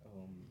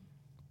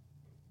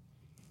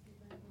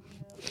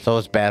 So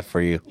it's bad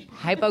for you.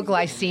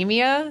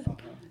 Hypoglycemia,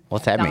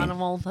 What's that mean?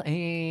 abdominal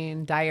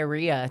pain,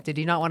 diarrhea. Did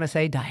you not want to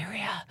say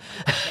diarrhea?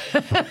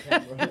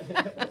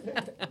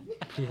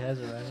 He has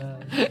it right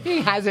now.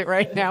 He has it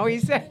right now, he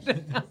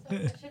said.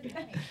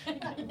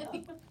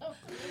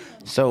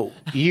 So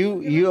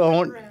you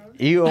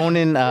own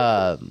in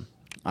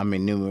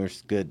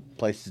numerous good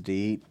places to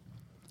eat.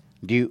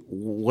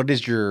 What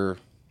is your,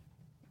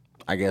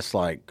 I guess,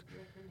 like,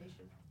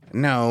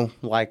 no,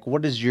 like,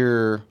 what is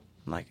your,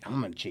 like, I'm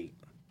gonna cheat.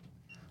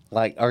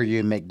 Like, are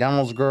you a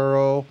McDonald's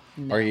girl?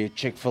 No. Are you a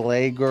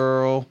Chick-fil-A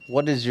girl?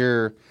 What is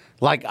your,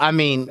 like, I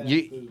mean,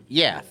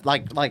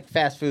 like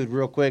fast food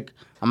real quick.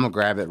 I'm gonna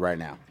grab it right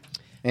now.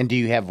 And do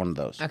you have one of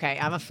those? Okay,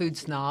 I'm a food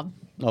snob.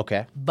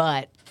 Okay.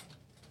 But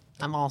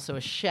I'm also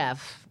a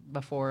chef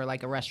before,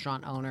 like, a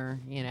restaurant owner,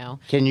 you know.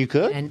 Can you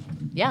cook? And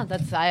yeah,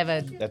 that's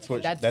a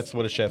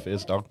what a chef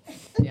is, dog.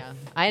 Yeah.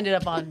 I ended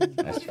up on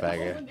That's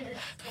faggot.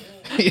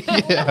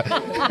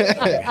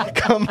 Yeah.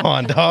 Come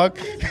on, dog.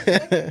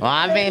 Well,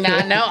 I mean,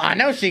 I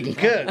know she can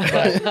cook,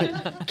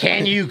 but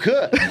can you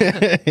cook?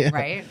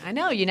 right? I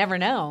know, you never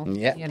know.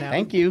 Yeah. You know.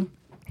 Thank you.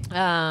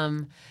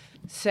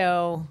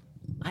 So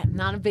I'm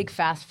not a big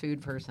fast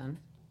food person.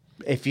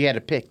 If you had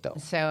to pick, though.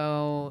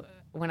 So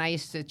when I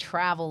used to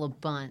travel a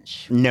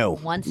bunch,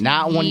 once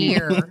not a one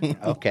year,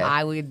 okay,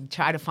 I would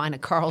try to find a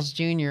Carl's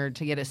Jr.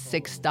 to get a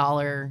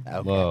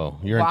 $6 Whoa,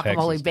 you're in Texas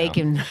guacamole now.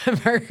 bacon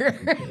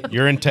burger.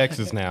 You're in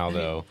Texas now,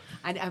 though.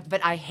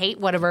 But I hate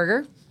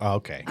Whataburger. Oh,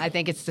 okay. I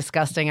think it's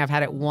disgusting. I've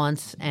had it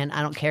once, and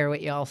I don't care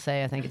what y'all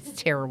say. I think it's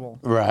terrible.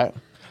 Right.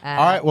 All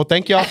right. Well,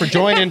 thank y'all for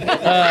joining.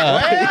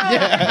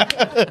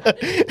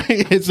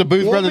 It's the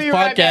Booth Brothers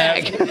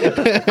podcast.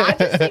 I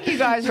just think you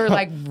guys were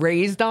like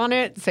raised on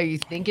it, so you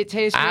think it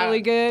tastes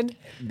really good.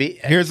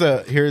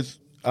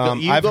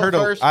 I've heard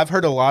first. I've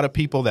heard a lot of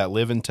people that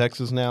live in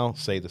Texas now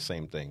say the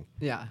same thing.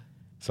 Yeah.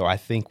 So I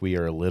think we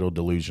are a little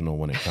delusional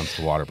when it comes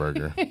to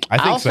Whataburger.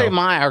 I'll say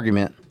my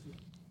argument.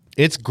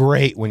 It's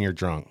great when you're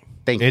drunk.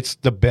 It's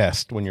the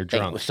best when you're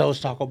drunk. So is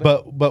Taco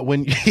Bell. But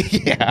when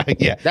yeah.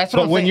 That's what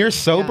but I'm when saying. you're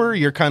sober,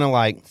 you're kind of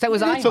like So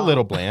was it's a IHOP.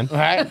 little bland.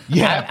 Right?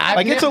 Yeah.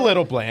 It's a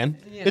little bland.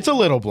 It's a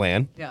little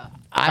bland. Yeah.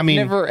 I've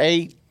never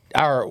ate,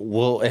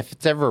 if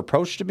it's ever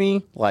approached to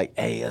me, like,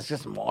 hey, let's get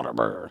some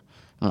Whataburger.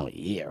 Oh,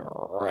 yeah,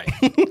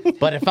 right.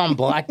 But if I'm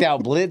blacked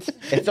out blitz,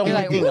 it's only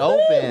Like, thing woo,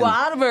 open.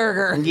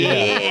 Whataburger.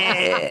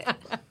 Yeah.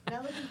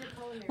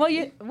 He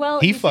you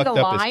see fucked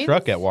the up his lines?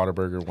 truck at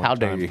Whataburger one How time.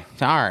 dare you?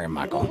 Sorry,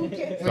 Michael. Were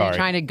you Sorry.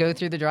 trying to go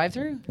through the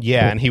drive-through?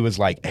 Yeah, and he was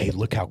like, "Hey,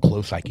 look how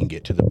close I can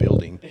get to the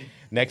building."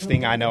 Next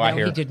thing I know, I No,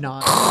 hear, he did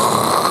not.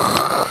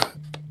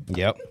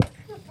 "Yep,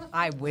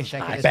 I wish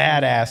I could.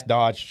 badass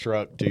Dodge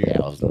truck, dude." Yeah,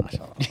 that was nice.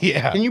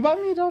 Yeah. Can you buy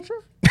me a Dodge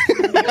truck?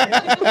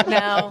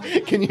 No.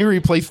 Can you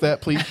replace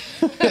that, please?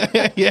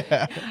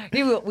 Yeah.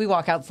 We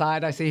walk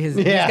outside. I see he's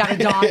Yeah. got a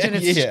Dodge and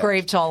it's Yeah.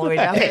 scraped all the way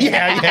down.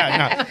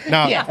 Yeah.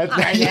 No. Yeah, that's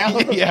right now.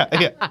 Yeah.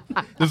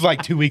 This is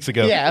like 2 weeks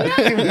ago. Yeah.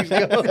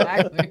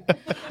 Exactly.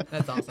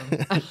 That's awesome.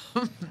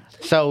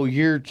 So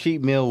your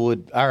cheat meal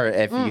would, or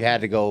if you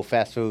had to go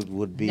fast food,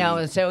 would be. No,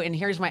 and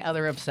here's my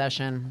other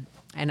obsession,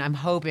 and I'm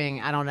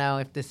hoping, I don't know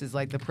if this is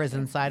like the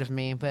prison side of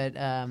me, but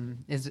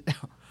is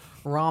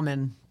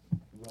ramen.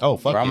 Oh,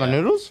 fuck Ramen yeah.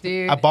 noodles?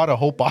 Dude. I bought a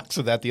whole box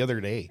of that the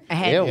other day.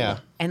 And, Yeah.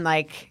 and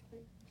like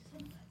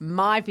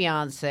my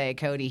fiance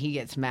Cody, he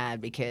gets mad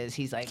because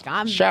he's like,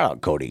 Shout out,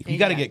 Cody. You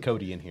got to get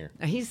Cody in here.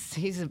 He's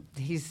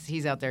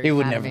out there. He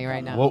would mad at never me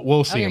right now.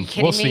 We'll see You're him.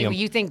 kidding We'll me? see him.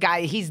 You think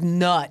he's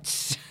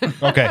nuts?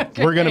 Okay,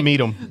 we're gonna meet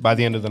him by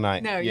the end of the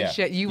night. No, yeah. you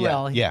should. You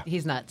Yeah. will. Yeah.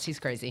 He's nuts. He's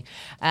crazy.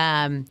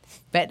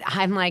 But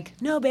I'm like,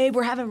 no, babe,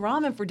 we're having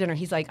ramen for dinner.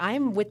 He's like,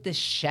 I'm with this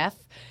chef.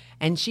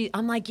 And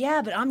I'm like,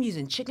 yeah, but I'm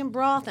using chicken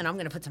broth and I'm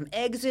going to put some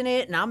eggs in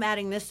it and I'm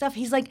adding this stuff.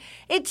 He's like,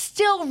 it's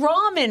still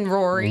ramen,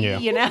 Rory, Yeah.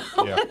 you know?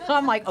 Yeah.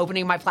 I'm like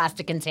opening my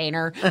plastic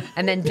container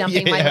and then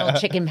dumping my Yeah. little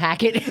chicken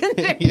packet in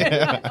there.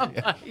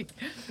 Yeah.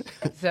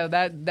 So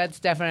that's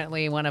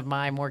definitely one of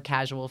my more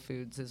casual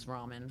foods is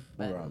ramen.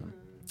 But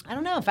I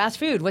don't know, fast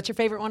food. What's your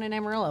favorite one in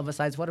Amarillo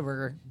besides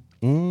Whataburger?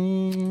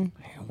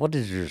 What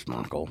is yours,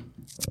 Michael?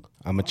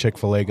 I'm a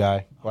Chick-fil-A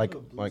guy. Like.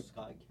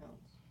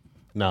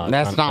 No,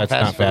 That's not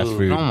fast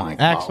food. Oh my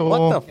God. Axel,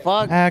 What the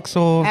fuck?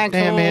 Axel,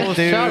 damn it,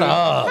 dude. Shut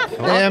up.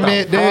 Damn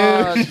it,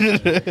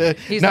 dude.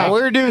 He's No,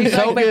 we're doing he's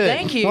so like, but good.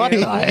 thank you. What the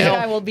This hell?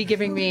 guy will be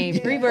giving me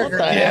free burger.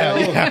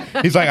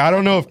 Yeah. He's like, I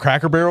don't know if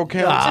Cracker Barrel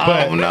counts,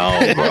 but Oh,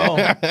 no, bro.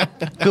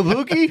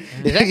 Kabuki?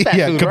 Is that fast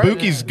yeah, food, right?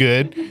 Kabuki's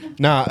good.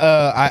 Nah,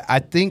 I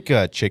think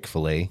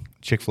Chick-fil-A.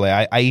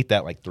 Chick-fil-A, I eat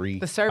that like 3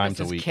 The service times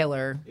a is week.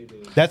 killer.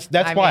 That's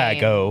I why I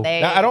mean, go. they-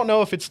 Now, I don't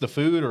know if it's the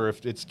food or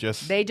if it's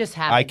just They just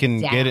have I it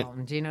can down. get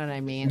it. Do you know what I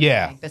mean?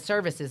 Yeah. Like, the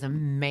service is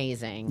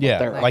amazing. Yeah,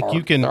 They're like hard-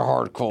 you can. they're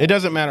hardcore. It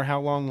doesn't matter how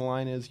long the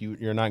line is.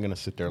 You're not going to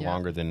sit there Yeah.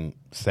 longer than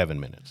 7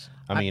 minutes.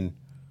 I mean,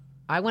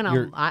 I went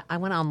You're- I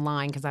went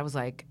online because I was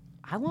like,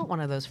 I want one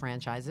of those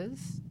franchises.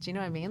 Do you know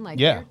what I mean? Like,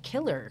 Yeah. they're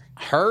killer.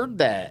 Heard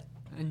that.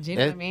 Do you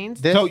know what I mean?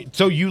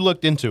 so you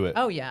looked into it.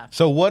 Oh, yeah.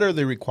 So what are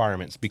the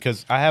requirements?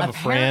 Because I have a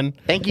friend.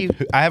 Thank you.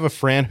 I have a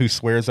friend who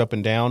swears up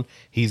and down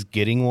he's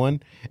getting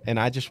one, and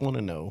I just want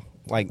to know,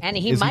 like, And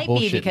he is might be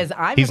bullshitting? because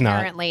I'm He's not.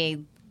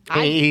 apparently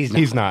He's not.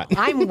 He's not.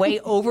 I'm way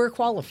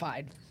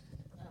overqualified.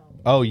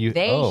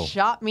 They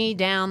shot me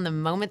down the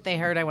moment they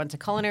heard I went to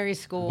culinary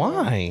school.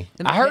 Why?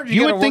 I heard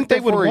You would think they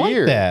would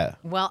want that.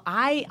 Well,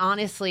 I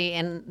honestly,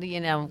 and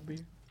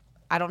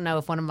I don't know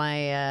if one of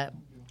my,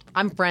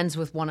 I'm friends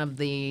with one of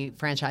the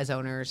franchise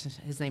owners.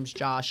 His name's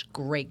Josh,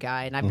 great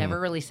guy, and I've never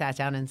really sat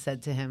down and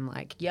said to him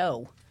like,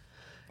 "Yo,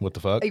 what the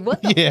fuck?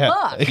 What the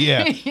fuck?"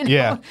 Yeah,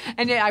 yeah.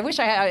 And I wish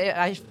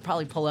I should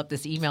probably pull up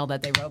this email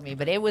that they wrote me,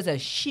 but it was a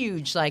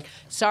huge like,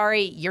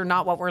 "Sorry, you're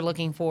not what we're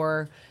looking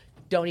for.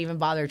 Don't even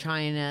bother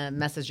trying to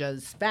message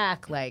us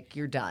back. Like,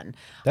 you're done."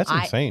 That's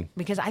insane.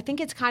 Because I think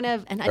it's kind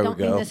of, and I don't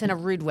mean this in a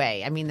rude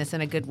way. I mean this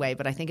in a good way,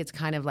 but I think it's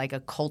kind of like a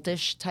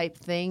cultish type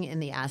thing in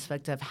the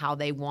aspect of how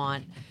they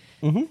want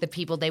the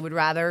people. They would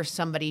rather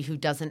somebody who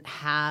doesn't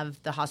have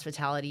the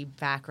hospitality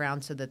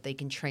background so that they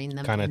can train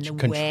them Kind in of the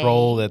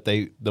control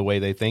way. the way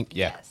they think.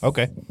 Yeah. Yes.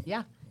 Okay.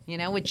 Yeah.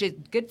 Which is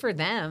good for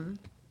them.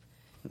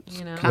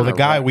 Well, the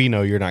guy we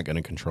know, you're not going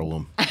to control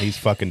him. He's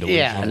fucking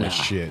delusional as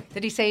shit.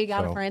 Did he say he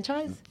got a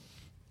franchise?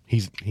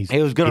 He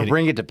was going to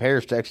bring it to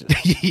Paris, Texas.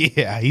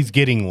 Yeah, he's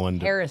getting one.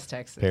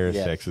 Texas.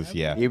 Texas,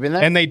 yeah. You been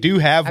there? And they do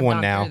have I've one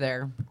gone now. through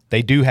there.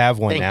 They do have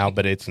one Thank now, you.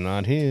 but it's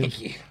not his.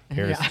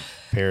 Paris, Yeah.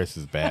 Paris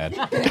is bad.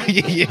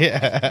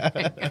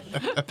 Yeah.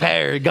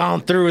 Paris,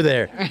 gone through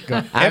there.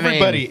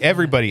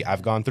 Everybody,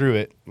 I've gone through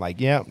it. Like,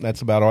 yeah,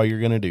 that's about all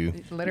you're gonna do.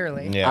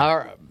 Literally.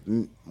 Yeah.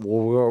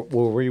 Where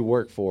we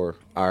work for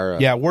our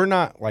Yeah, we're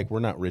not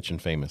rich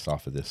and famous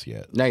off of this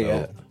yet. No,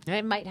 so. yeah.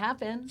 It might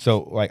happen.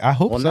 So, like, I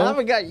hope Well, so. now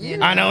we got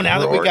you. I know now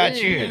that we got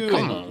Rory. you.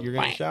 Come on, you're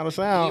gonna shout us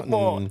out.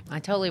 And I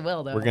totally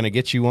will, though. we're gonna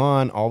get you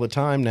on all the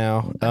time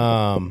now.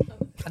 I'm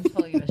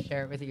totally going to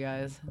share it with you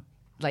guys.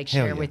 Like,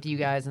 Hell share yeah. with you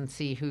guys and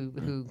see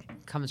who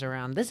comes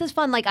around. This is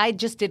fun. Like, I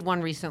just did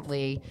one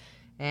recently,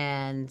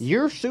 and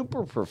You're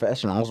super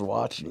professional. I was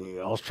watching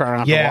you. I was trying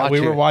not to Yeah, watch we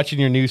were it. watching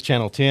your News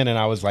Channel 10, and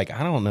I was like,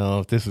 I don't know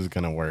if this is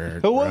gonna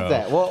work. Who was bro.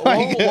 that? What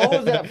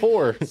was that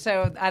for?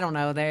 so I don't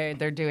know.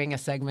 They're doing a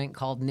segment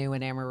called New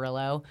in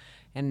Amarillo,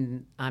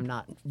 and I'm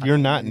not. You're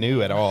not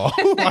new at all.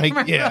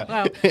 Like,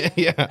 yeah,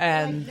 yeah.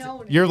 And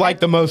You're like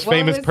the most Well, it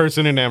famous was-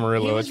 person in he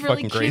Amarillo. was It's really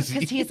fucking cute crazy.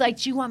 because he's like,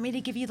 "Do you want me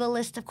to give you the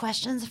list of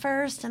questions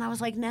first?" And I was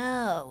like,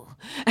 "No."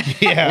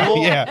 Yeah,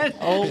 yeah,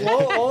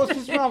 Oh,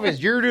 it's just obvious.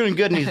 You're doing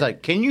good. And he's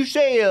like, can you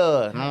say,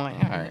 And I'm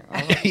like, all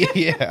right.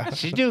 yeah,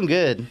 She's doing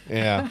good.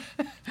 yeah,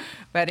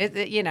 But it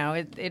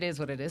is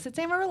what it is. It's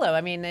Amarillo.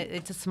 I mean,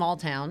 it's a small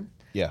town.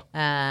 yeah.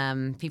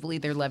 People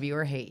either love you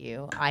or hate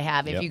you. I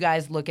have, if Yep. you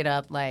guys look it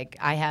up, like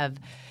I have.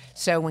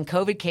 So when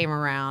COVID came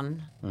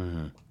around,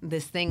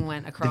 this thing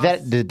went across.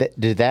 Did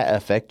that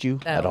affect you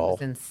at It all?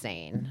 was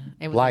insane.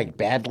 It was Like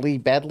badly?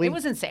 It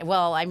was insane.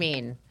 Well, I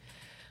mean,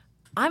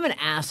 I'm an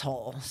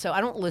asshole, so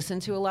I don't listen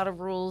to a lot of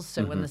rules.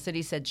 So when the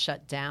city said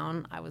shut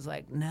down, I was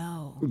like,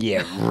 no.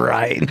 Yeah,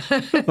 right. Do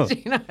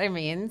you know what I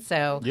mean?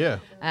 So Yeah.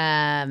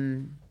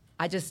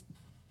 I just,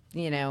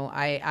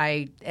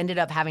 I ended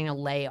up having to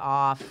lay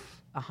off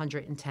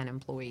 110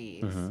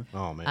 employees.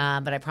 Oh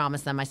man. But I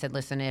promised them, I said,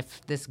 listen,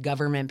 if this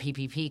government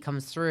PPP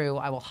comes through,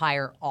 I will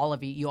hire all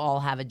of you. You all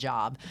have a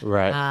job.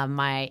 Right.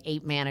 My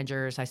 8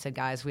 managers, I said,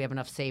 guys, we have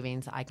enough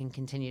savings. I can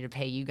continue to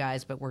pay you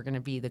guys, but we're going to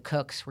be the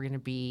cooks. We're going to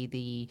be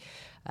the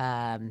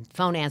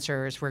phone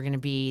answerers. We're going to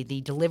be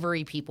the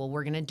delivery people.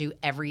 We're going to do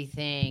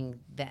everything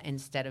that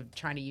instead of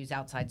trying to use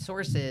outside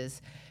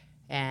sources.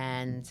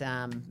 And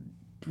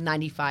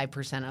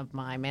 95% of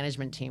my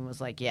management team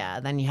was like, yeah.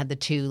 Then you had the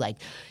 2 like,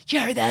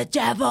 you're the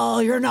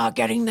devil. You're not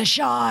getting the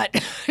shot.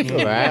 Right.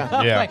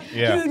 Yeah, Like,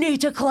 yeah. you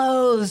need to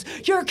close.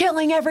 You're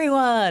killing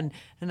everyone.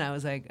 And I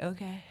was like,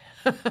 okay.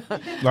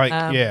 Like,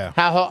 yeah,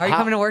 Are you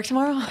coming to work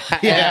tomorrow?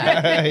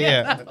 yeah,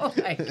 yeah.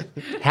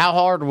 Like, How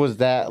hard was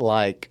that,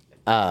 like,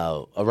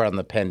 around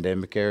the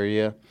pandemic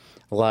area?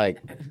 Like,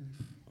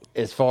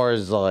 as far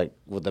as, like,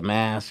 with the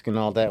mask and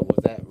all that, was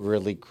that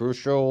really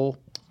crucial?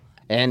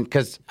 And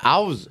because I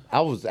was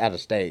out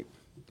of state.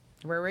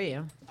 where were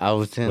you? I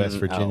was in West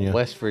Virginia.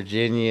 West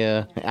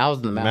Virginia. I was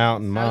in the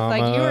mountains. Mountain I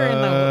mama. was like, you were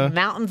in the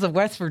mountains of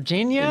West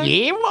Virginia?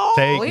 Yeah, boy.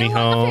 Take me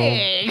home.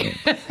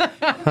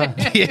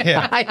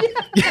 Yeah.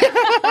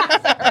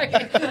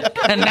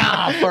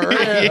 Nah, for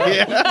real.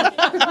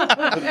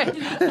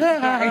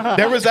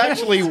 There was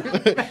actually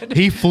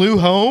he flew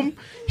home.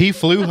 He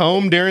flew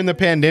home during the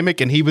pandemic,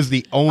 and he was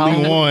the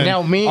only one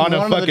now me on and a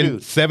one of the fucking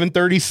dudes.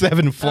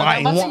 737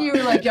 flight. You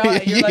were like, you're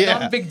like, Yeah.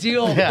 I'm a big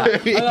deal. Yeah. I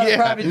got a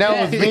private No, jet.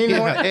 it was me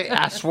and one.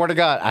 I swear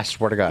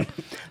to God.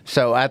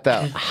 So at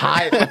the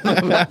high,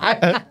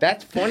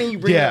 that's funny. You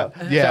bring Yeah, it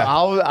up. yeah.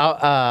 So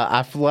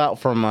I flew out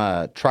from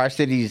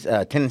Tri-Cities,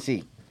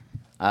 Tennessee.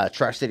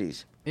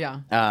 Tri-Cities. Yeah.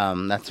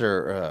 That's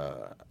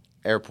her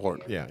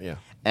airport. Yeah, yeah.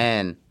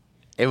 And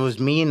it was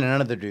me and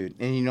another dude.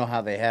 And you know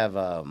how they have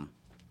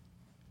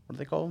what are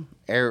they called?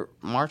 Air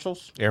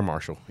marshals. Air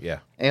Marshal. Yeah.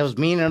 And it was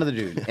me and another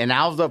dude. And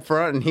I was up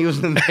front, and he was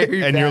in there.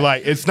 And you're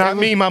like, it's not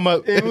me,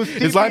 mama.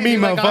 It's like me, You're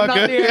like, motherfucker. I'm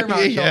not the air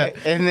marshal. Yeah.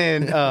 And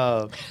then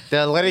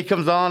the lady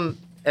comes on,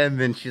 and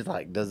then she's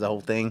like, does the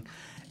whole thing.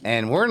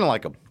 And we're in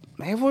like a,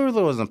 maybe it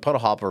wasn't a puddle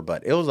hopper,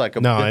 but it was like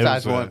a No, good it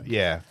sized was one.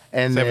 yeah.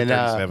 And then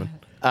 737.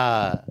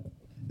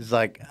 It's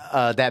like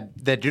that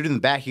dude in the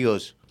back. He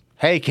goes,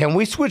 "Hey, can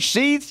we switch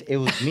seats?" It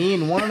was me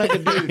and one other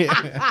dude.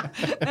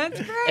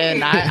 That's great.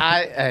 And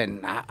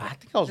I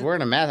think I was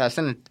wearing a mask. I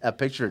sent a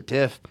picture of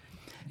Tiff.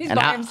 He's and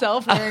by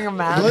himself wearing a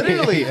mask.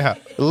 Literally,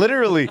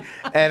 literally.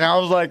 And I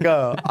was like,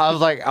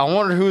 I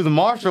wonder who the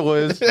marshal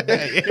is.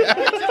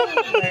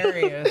 That's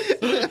hilarious.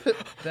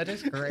 That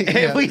is great.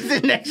 And we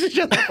sit next to each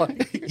other.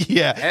 Like,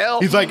 Yeah. hell?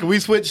 He's like, "Can we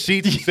switch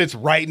seats?" He sits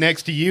right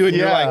next to you, and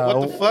you're like,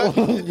 "What the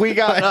fuck?" We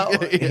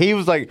got. He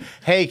was like,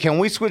 "Hey, can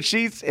we switch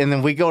seats?" And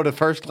then we go to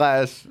first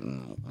class,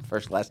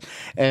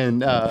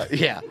 and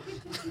yeah,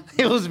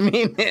 it was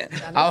me. And him.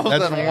 I was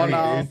That's on one funny,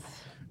 off. dude.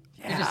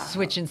 You're just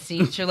switching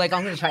seats. You're like,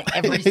 I'm going to try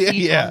every seat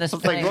Yeah. on this I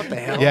was like, plane. "What the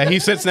hell?" Yeah, he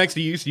sits next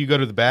to you, so you go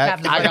to the back.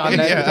 Have the I got break.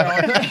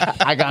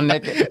 naked. I got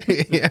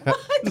naked. Yeah.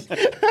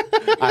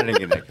 I didn't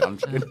get naked. I'm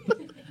just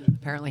kidding.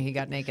 Apparently, he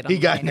got naked on He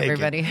the got plane, naked.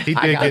 everybody. He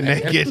I did got get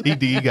naked.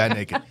 naked. He got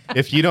naked.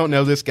 If you don't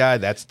know this guy,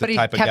 that's the But he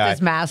type of kept guy.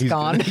 his mask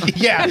on.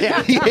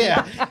 Yeah.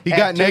 He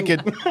got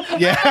naked.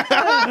 Yeah.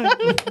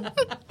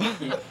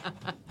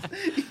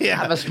 I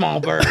have a small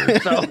bird.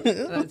 So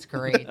That's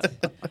great.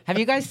 Have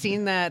you guys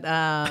seen that?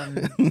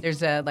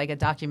 There's a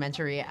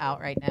documentary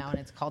out right now, and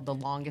it's called "The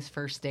Longest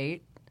First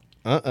Date."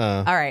 All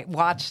right,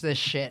 watch this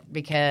shit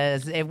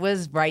because it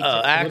was right.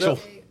 actual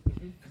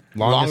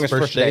Longest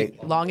first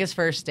date. Longest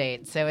first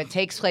date. So it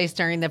takes place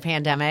during the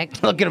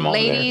pandemic. Look at 'em over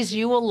there. Ladies,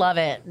 you will love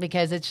it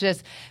because it's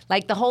just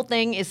like the whole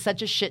thing is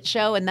such a shit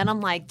show. And then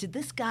I'm like, did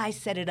this guy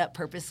set it up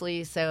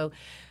purposely? So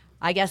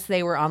I guess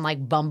they were on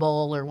like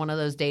Bumble or one of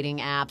those dating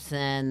apps,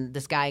 and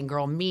this guy and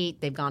girl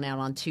meet. They've gone out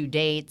on 2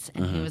 dates,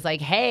 and he was like,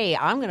 "Hey,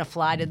 I'm going to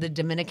fly to the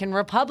Dominican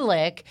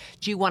Republic.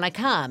 Do you want to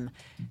come?"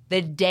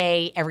 The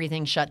day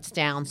everything shuts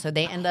down, so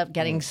they end up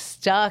getting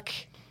stuck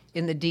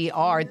in the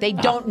DR. They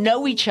don't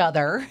know each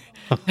other,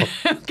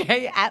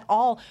 okay, at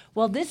all.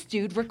 Well, this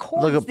dude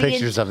records Look at the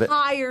pictures of it.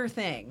 entire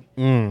thing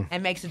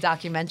and makes a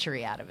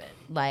documentary out of it.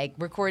 Like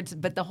records,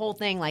 but the whole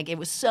thing, like it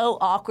was so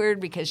awkward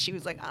because she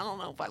was like, "I don't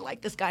know if I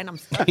like this guy," and I'm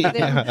stuck with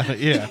him.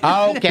 Yeah.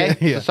 Oh, okay.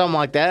 Yeah. So something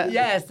like that.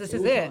 Yes, this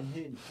is it.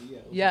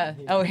 Yeah.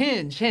 Oh,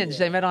 Hinge.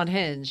 They met on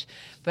Hinge,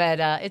 but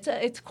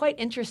it's quite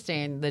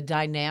interesting the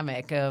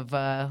dynamic of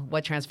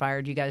what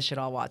transpired. You guys should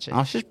all watch it.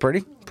 Oh, she's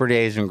pretty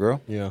Asian girl.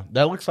 Yeah.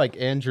 That looks like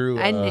Andrew.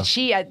 And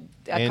she a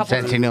couple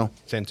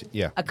Santino.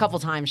 Yeah. a couple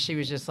times she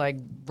was just like,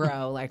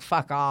 "Bro, like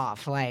fuck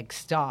off, like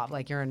stop,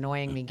 like you're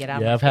annoying me, get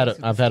out." Yeah, of my face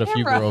with I've had a this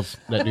few camera." girls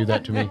that do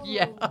that to me.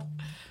 Yeah,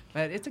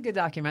 but it's a good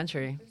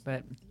documentary.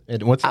 But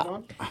And what's it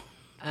on?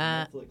 Netflix,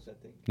 I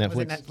think. was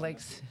it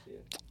Netflix.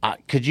 Netflix?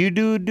 Could you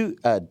do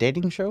a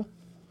dating show?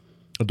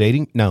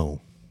 Dating?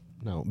 No,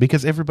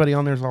 because everybody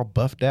on there's all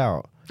buffed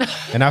out,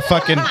 and I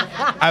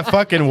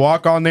fucking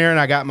walk on there and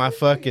I got my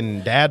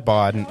fucking dad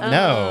bod. And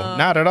no,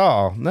 not at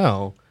all.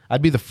 No,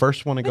 I'd be the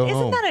first one to go Isn't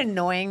home. that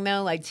annoying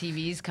though? Like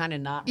TV's kind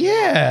of not Yeah.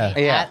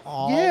 reality Yeah. at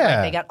all. Yeah.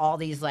 Like, they got all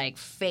these like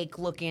fake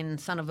looking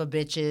son of a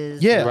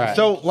bitches. Yeah. Right.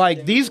 So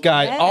like these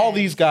guys, Yeah. all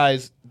these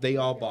guys, they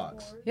all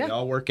box. Yeah. They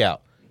all work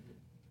out.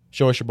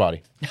 Show us your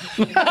body.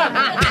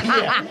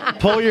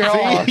 Pull your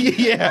hair.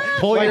 Yeah.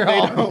 Pull Like,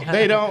 your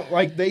they don't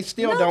like they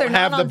still No, don't they're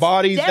have not the on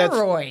bodies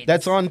steroids.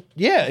 that's on.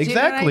 Yeah, Do you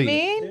know what I exactly.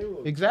 mean?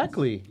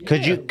 Exactly.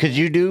 Could you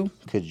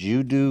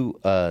do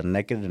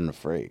Naked and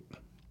Afraid?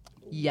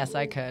 Yes,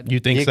 I could. You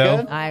think You so?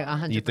 could? I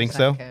 100% You think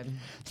so? could.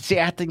 See,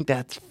 I think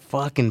that's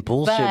fucking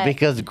bullshit But-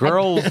 because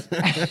girls,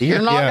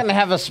 you're not Yeah. gonna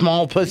have a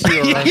small pussy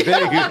or a big.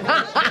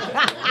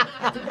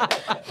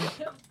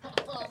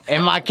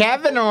 Am I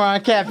capping or am I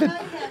capping?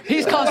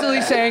 He's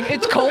constantly saying,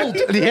 "It's cold.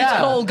 It's Yeah.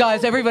 cold,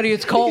 guys. Everybody,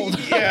 it's cold."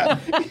 Yeah.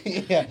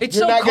 It's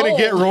You're so not gonna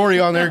get cold. Rory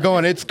on there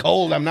going, "It's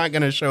cold. I'm not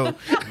gonna show."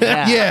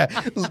 Yeah.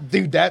 Yeah,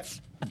 dude, that's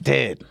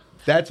Dead.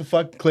 a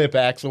fucking clip,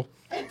 Axel.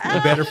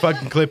 You better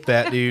fucking clip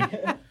that, dude.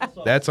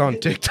 That's on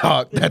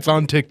TikTok. That's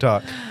on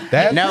TikTok.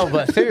 That's, No,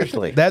 but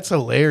seriously, that's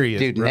hilarious,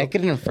 dude, bro.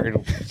 Naked and Afraid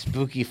will be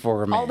spooky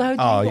for a man. Although, do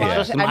Oh, you yeah. watch,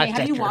 Just I my mean, have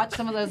you texture. watched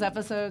some of those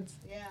episodes?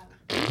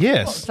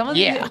 Yes, Some of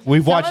Yeah. these,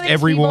 We've some watched of these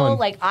every people, one.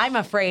 Like, I'm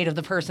afraid of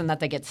the person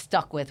that they get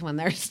stuck with when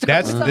they're stuck.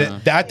 that's. with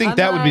them. I think I'm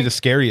that would be like- the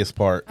scariest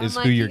part I'm is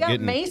like, who you you're got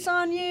getting. mace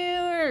on you,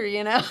 or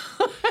you know,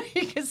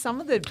 because some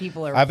of the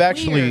people are. I've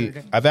actually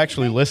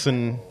weird.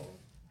 listened.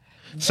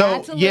 So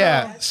That's a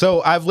yeah, little-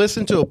 so I've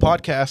listened to a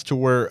podcast to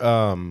where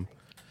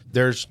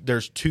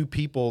there's 2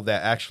 people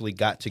that actually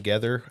got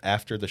together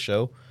after the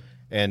show,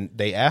 and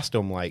they asked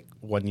them like,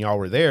 when y'all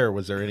were there,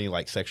 was there any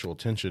like sexual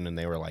tension? And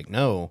they were like,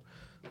 no.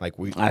 Like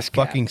we That's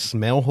fucking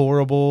smell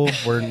horrible.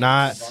 We're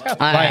not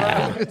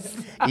like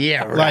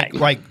Yeah, right.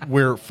 like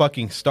we're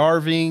fucking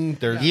starving.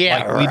 There's Yeah,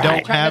 like, we right.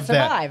 don't Trying have to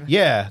that. survive.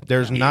 Yeah,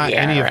 there's not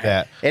Yeah, any right. of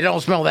that. It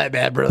don't smell that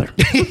bad, brother.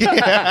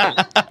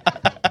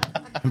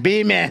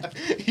 Be a man.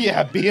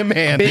 Yeah, be a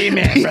man. Be a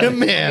man, Be a brother.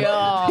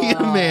 man. Be a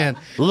man.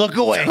 Look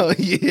away. Oh,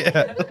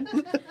 yeah.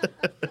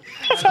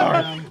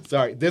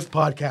 Sorry. This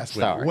podcast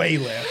went Sorry. way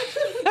left.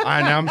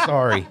 I'm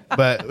sorry,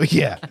 but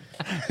yeah,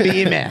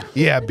 Be a man.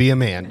 yeah, be a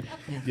man.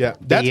 Yeah,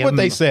 that's Be a what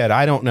they man. said.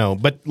 I don't know,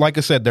 but like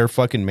I said, they're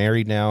fucking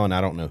married now, and I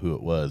don't know who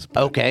it was.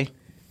 But Okay.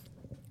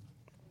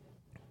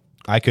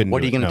 I couldn't.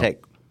 What do are you it, gonna no. take?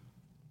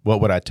 What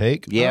would I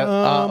take? Yeah.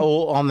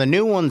 On the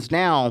new ones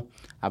now,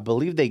 I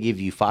believe they give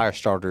you fire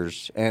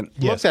starters. And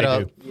Yes, look that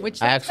they up. do. Which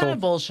that's kind of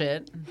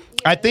bullshit.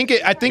 I think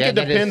it Yeah, that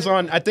depends is.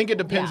 on. I think it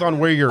depends on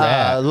where you're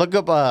at. Look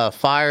up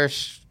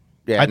fires.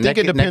 Yeah, I think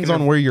it depends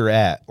on where you're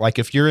at. Like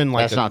if you're in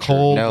like That's a not true.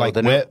 cold, No, like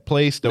the- wet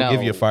place, they'll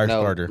give you a fire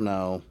starter.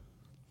 No.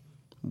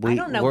 I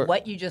don't know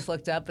what you just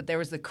looked up, but there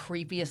was the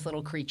creepiest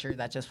little creature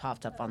that just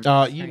popped up on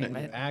the You screen.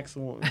 know, But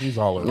Axel, he's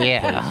all over.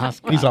 Yeah.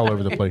 the place. He's all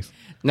over the place.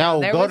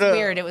 No, that go was to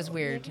weird. It was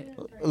weird.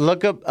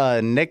 look up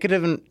naked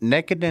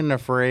and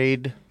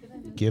afraid.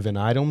 Given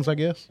items, I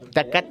guess.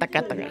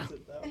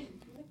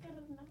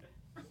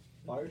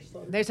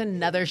 There's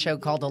another show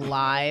called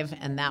Alive,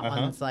 and that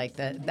one's like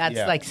that's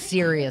Yeah. like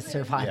serious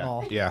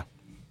survival, Yeah.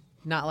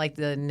 not like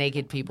the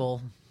naked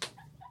people.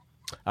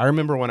 I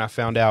remember when I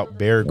found out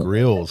Bear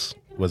Grylls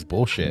was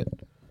bullshit.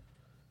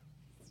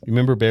 You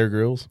remember Bear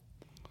Grylls?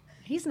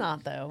 He's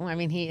not though. I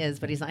mean, he is,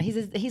 but he's not.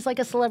 He's like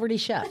a celebrity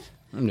chef.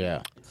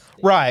 Yeah.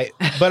 Right,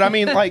 but I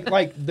mean, like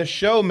the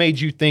show made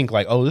you think,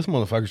 like, oh, this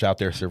motherfucker's out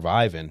there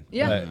surviving.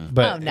 Yeah.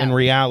 But Oh, no. in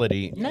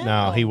reality,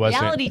 no, he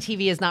wasn't. Reality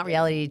TV is not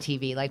reality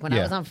TV. Like when I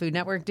Yeah. was on Food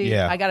Network, dude.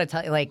 Yeah. I gotta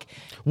tell you, like,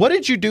 What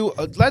did you do?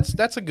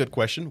 That's a good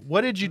question.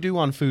 What did you do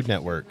on Food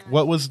Network?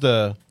 What was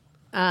the?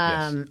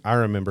 Yes, I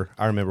remember.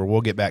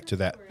 We'll get back to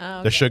that.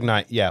 Oh, The okay. Suge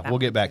Knight. Yeah, we'll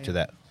get back to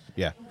that.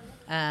 Yeah.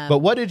 But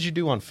what did you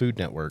do on Food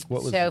Network?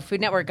 What was? so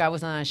Food Network. I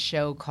was on a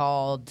show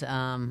called.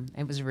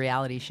 It was a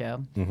reality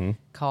show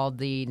called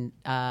the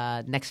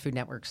Next Food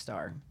Network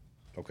Star.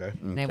 Okay.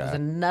 And it was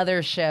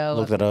another show.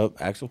 Look that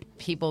up, Axel.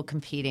 People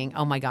competing.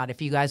 Oh my God.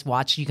 If you guys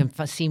watch, you can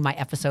see my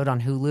episode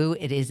on Hulu.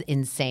 It is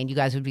insane. You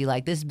guys would be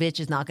like, this bitch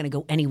is not going to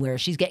go anywhere.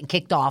 She's getting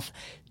kicked off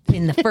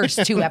in the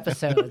first 2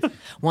 episodes.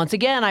 Once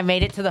again, I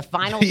made it to the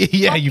final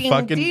Yeah, you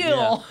fucking-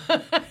 deal.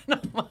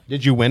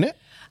 Did you win it?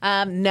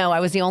 No,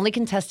 I was the only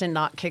contestant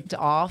not kicked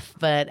off,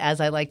 but as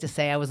I like to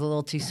say, I was a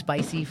little too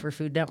spicy for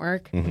Food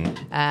Network.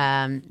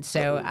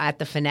 So at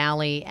the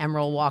finale,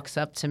 Emerald walks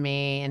up to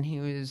me and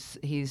he's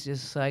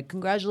just like,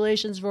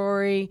 "Congratulations,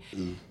 Rory!"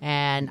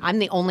 And I'm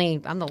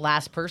the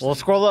last person. Well,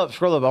 scroll up.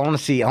 I want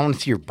to see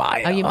your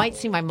bio. Oh, you might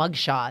see my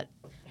mugshot.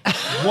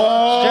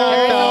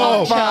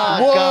 Whoa! There's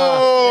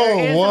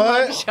a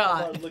What?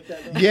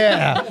 mugshot.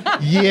 Yeah.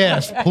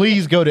 Yes.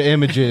 Please go to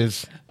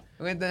images.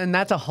 And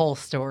that's a whole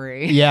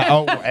story. Yeah.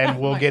 Oh, and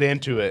we'll get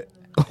into it.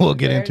 We'll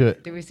get into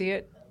it. Do we see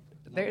it?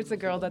 There's the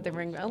girl that they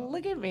bring. Oh,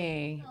 look at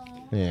me.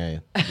 Yeah.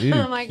 Dude,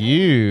 Oh my God.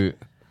 cute.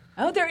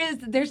 Oh,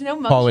 there's no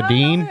mugshot. Paula of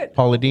Dean. it?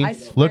 Paula Dean. I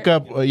swear. Look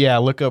up.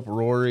 Look up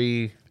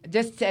Rory.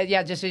 Just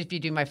just if you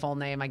do my full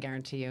name, I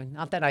guarantee you.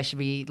 Not that I should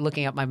be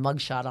looking up my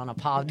mugshot on a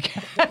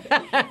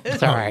podcast.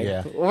 It's all right.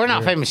 Yeah. We're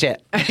not famous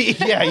yet.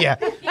 Yeah.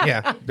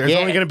 There's Yeah.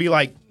 only going to be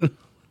like,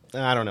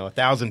 I don't know,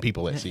 1,000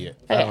 people that see it.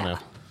 I don't know.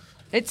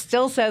 It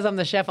still says I'm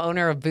the chef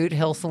owner of Boot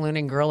Hill Saloon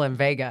and Grill in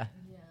Vega.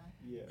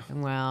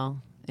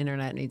 Well,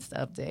 internet needs to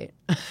update.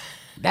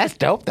 That's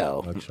dope,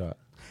 though. Mugshot.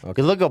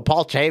 You look at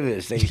Paul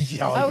Chavis.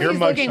 Oh, he's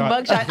looking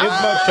mugshot. His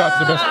mugshot's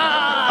the best.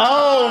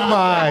 Oh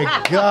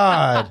my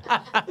God.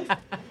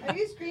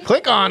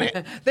 Click on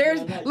it.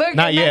 There's look.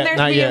 Not and yet, then there's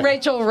not me yet. and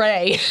Rachel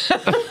Ray.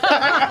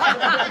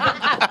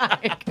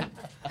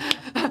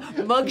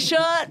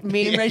 Mugshot.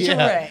 Me and Rachel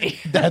Yeah. Ray.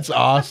 That's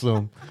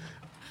awesome.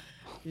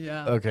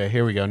 Yeah. Okay,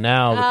 here we go.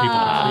 Now the people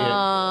can see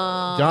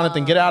it.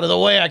 Jonathan, get out of the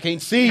way. I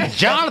can't see.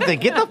 Jonathan,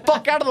 get the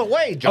fuck out of the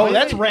way, Oh, Jonathan.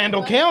 that's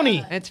Randall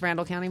County. It's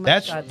Randall County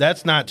mugshot.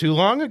 That's not too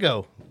long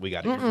ago. We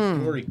got to hear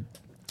the story.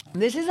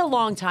 This is a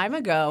long time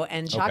ago,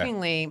 and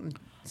shockingly,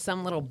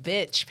 some little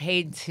bitch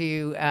paid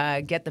to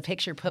get the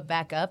picture put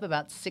back up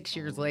about 6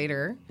 years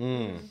later.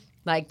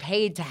 Like,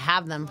 paid to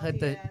have them put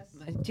the.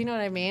 Do you know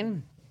what I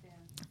mean?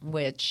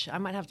 Which I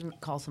might have to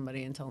call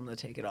somebody and tell them to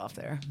take it off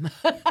there.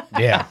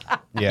 Yeah.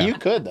 You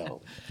could,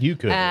 though. You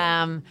could.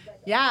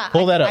 Yeah.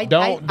 Pull that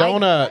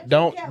up.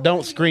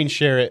 Don't screen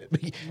share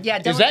it.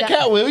 Yeah, Is that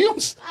Cat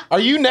Williams? Are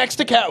you next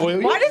to Cat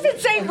Williams? Why does it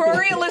say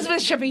Rory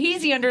Elizabeth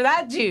Schepisi under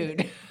that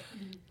dude?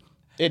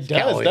 It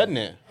does, doesn't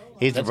it?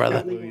 He's the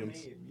brother.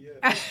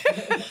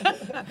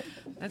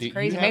 That's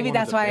crazy. Maybe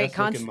that's why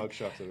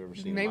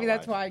Maybe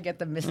that's why I get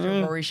the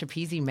Mr. Rory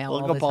Schepisi mail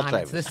Look all up the Paul time.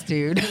 It's Chavis. this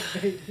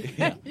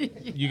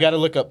dude. You got to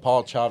look up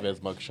Paul Chavez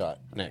mugshot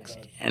next.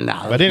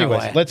 Nah, But there's no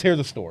anyways, way. let's hear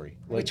the story.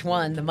 Which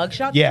one? The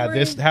mugshot Yeah,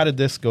 story? how did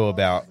this go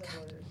about?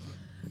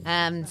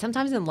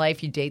 Sometimes in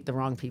life you date the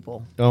wrong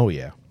people. Oh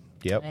yeah.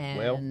 Yep.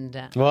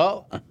 And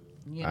Well,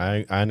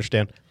 I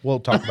understand. We'll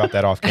talk about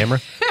that off camera.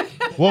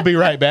 We'll be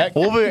right back.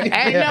 we'll be.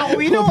 Hey, no,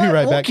 you know We'll be what?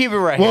 right We'll back. keep it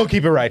right We'll here.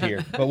 keep it right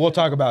here. But we'll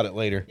talk about it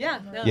later. yeah,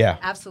 no, Yeah.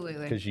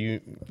 absolutely. Because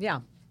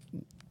Yeah,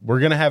 we're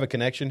gonna have a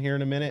connection here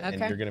in a minute, and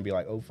Okay. you're gonna be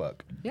like, "Oh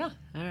fuck." yeah.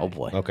 All right. Oh,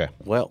 boy. Okay.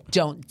 Well,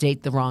 Don't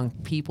date the wrong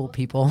people.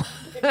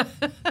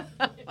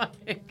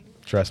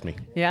 Trust me.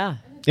 Yeah,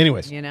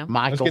 Anyways, you know. let's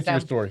Michael, get to the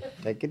story.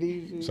 take it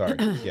easy. Sorry.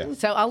 Yeah.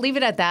 So I'll leave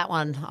it at that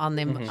one on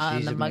the She's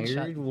on the a married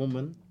mugshot.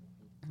 woman.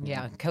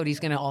 Yeah, Cody's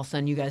gonna all of a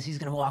sudden, you guys, he's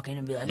gonna walk in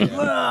and be like, You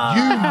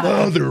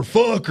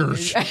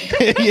motherfuckers.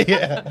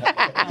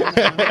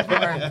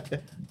 Yeah.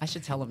 I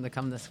should tell him to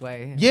come this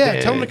way. Yeah,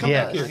 tell him to come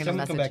Yeah. back here. I'm Tell gonna him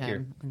to come message back here.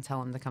 him and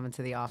tell him to come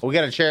into the office. We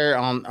got a chair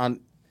on.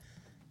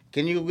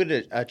 Can you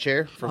get a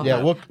chair? From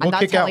Yeah, we'll I'm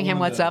not kick out telling one him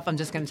of what's the- up. I'm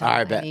just gonna tell All him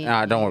right, bet.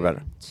 I need Don't worry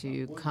about it.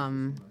 to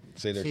come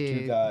Say there's to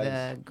two guys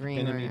the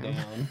green pinning me room.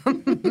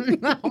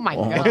 down. Oh my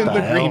Oh, god! In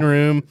the green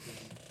room.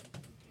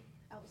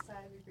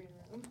 Outside of your green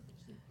room.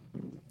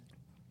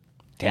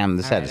 Damn,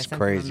 this All head right, I is sent him a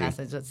crazy.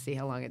 message. Let's see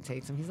how long it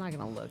takes him. He's not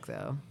gonna look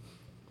though.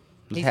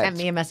 This He head's- sent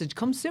me a message.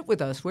 Come sit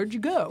with us. Where'd you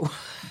go?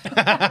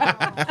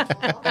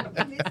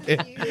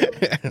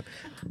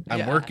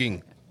 I'm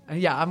working.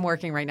 Yeah, I'm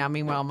working right now.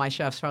 Meanwhile, my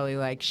chef's probably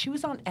like, she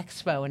was on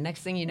Expo, and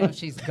next thing you know,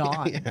 she's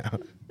gone.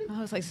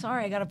 I was like,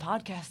 sorry, I got a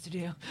podcast to do.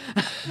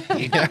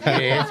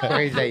 Yeah, it's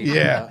crazy.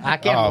 Yeah. I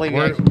can't believe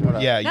we're- it.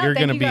 Yeah, No, you're thank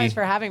going to you be. guys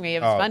for having me.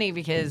 It was Oh. funny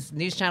because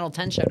News Channel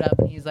 10 showed up,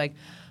 and he's like,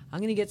 I'm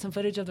going to get some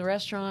footage of the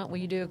restaurant. Will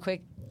you do a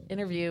quick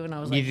interview? And I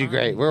was You like, do fine.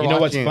 great. We're You know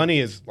what's watching. funny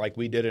is like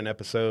we did an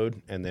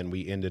episode and then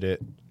we ended it.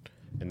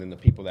 And then the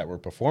people that were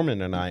performing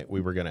tonight,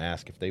 we were going to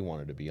ask if they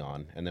wanted to be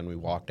on. And then we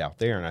walked out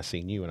there and I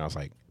seen you and I was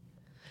like,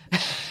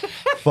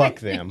 fuck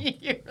them.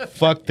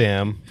 Fuck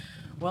them.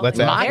 Well, Let's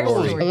in ask their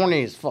Michael was story-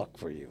 horny as fuck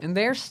for you. In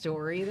their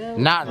story, though,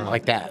 Not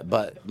like that,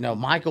 but no.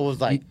 Michael was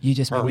like, you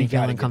just made we me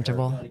feel gotta get her.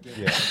 uncomfortable.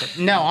 Yeah.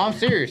 no, I'm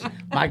serious.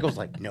 Michael's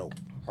like, no,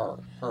 her.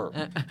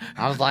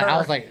 I was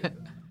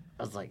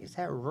like, is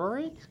that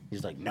Rory?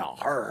 He's like, no,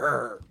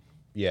 her.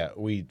 Yeah,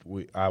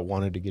 I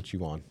wanted to get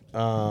you on.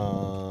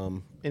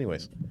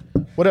 Anyways,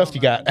 what else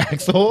you got,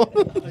 Axel?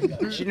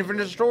 She didn't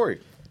finish the story.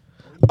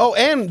 Oh,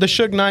 and the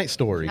Suge Knight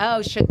story. Oh,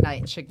 Suge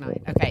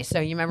Knight. Okay, so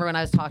you remember when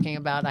I was talking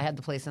about I had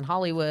the place in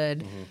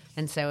Hollywood,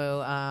 and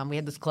so we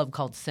had this club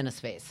called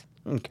Cinespace.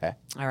 Okay.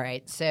 All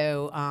right,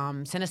 so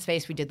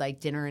Cinespace, we did like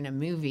dinner and a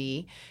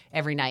movie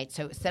every night.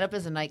 So it was set up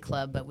as a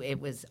nightclub, but it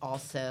was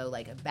also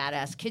like a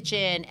badass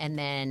kitchen and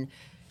then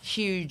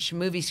huge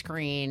movie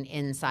screen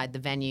inside the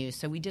venue.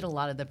 So we did a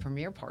lot of the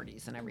premiere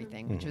parties and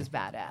everything, which was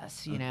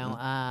badass, you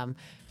know.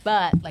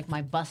 But like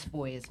my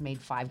busboys made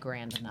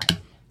 $5,000 a night.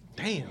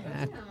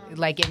 Damn.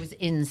 Like it was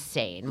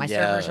insane. My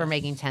Yeah. servers were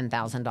making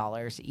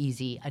 $10,000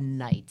 easy a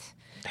night.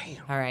 Damn.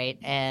 All right.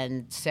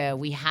 And so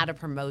we had a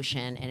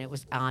promotion, and it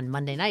was on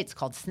Monday nights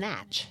called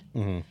Snatch.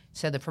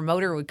 So the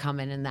promoter would come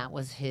in, and that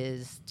was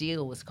his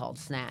deal, was called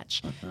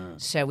Snatch.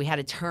 So we had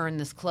to turn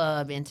this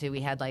club into,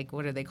 we had like,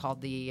 what are they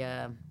called? The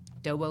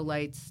Dobo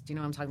lights. Do you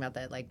know what I'm talking about?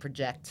 That like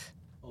project.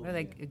 What are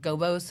they?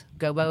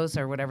 Gobos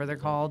or whatever they're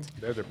called.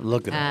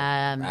 Look at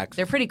that.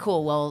 They're pretty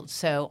cool. Well,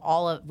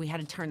 so we had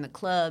to turn the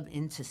club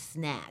into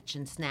Snatch,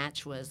 and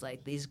Snatch was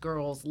like these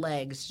girls'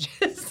 legs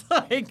just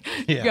like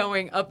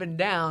going up and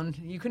down.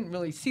 You couldn't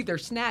really see their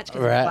snatch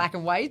because it Right. was black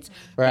and white.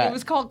 But Right. it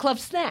was called Club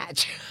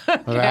Snatch.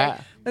 Okay? Right.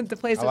 But the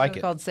place was like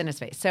it. called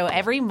Cinespace. So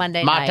every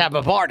Monday My night, type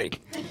of party.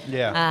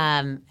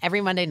 Yeah.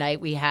 every Monday night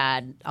we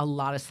had a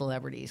lot of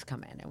celebrities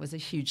come in. It was a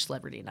huge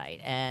celebrity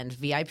night, and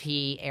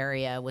VIP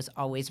area was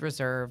always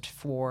reserved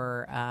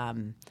for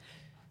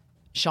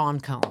Sean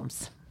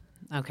Combs.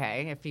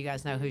 Okay, if you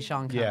guys know who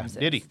Sean Combs is.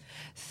 did he?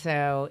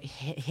 So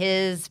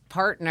his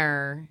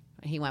partner,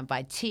 he went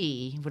by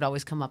T, would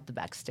always come up the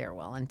back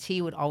stairwell, and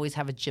T would always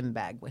have a gym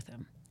bag with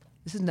him.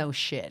 This is no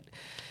shit.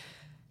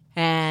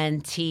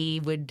 And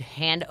T would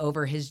hand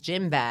over his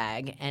gym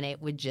bag, and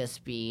it would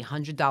just be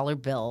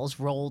 $100 bills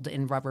rolled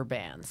in rubber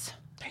bands.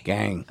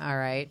 Gang. All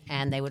right.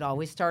 And they would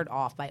always start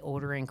off by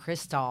ordering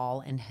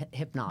Cristal and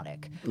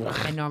Hypnotic.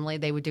 And normally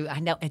they would do, I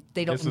know,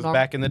 they don't This was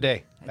back in the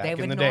day. Back They in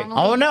would the day.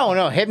 normally- Oh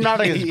no,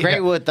 Hypnotic is Yeah.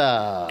 great with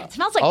It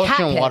smells like ocean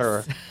cat piss.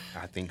 water.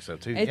 I think so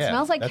too. It yeah.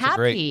 smells like That's cat a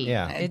great, pee.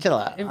 Yeah. It, Chill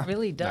out. it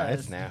really Nah, does.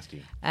 it's nasty.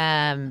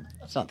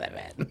 It's not that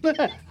bad.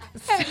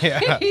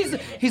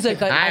 He's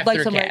like, I'd like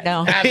some right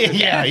now.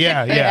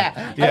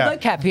 Yeah. I'd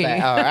like cat pee.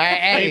 All right.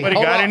 Hey, Anybody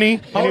hold got on. any?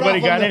 Hold Anybody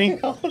off got on any?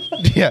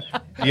 Yeah.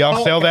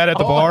 Y'all sell that at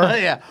the bar?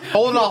 Yeah.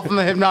 Hold off from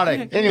the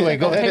Hypnotic. Anyway,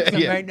 go Take ahead.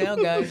 some right now,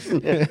 guys.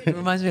 It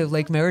reminds me of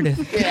Lake Meredith.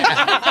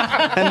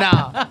 No.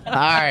 All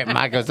right,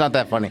 Michael. It's not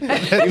that funny.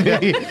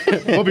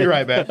 We'll be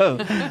right back.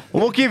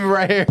 We'll keep it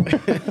right here.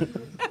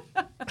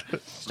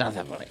 It's not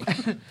that funny.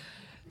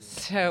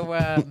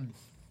 So,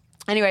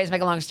 anyways,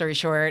 make a long story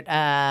short,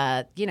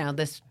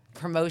 this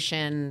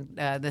promotion,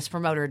 this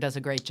promoter does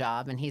a great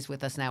job, and he's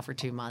with us now for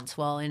 2 months.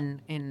 Well,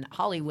 in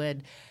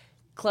Hollywood,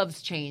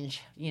 clubs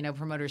change,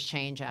 promoters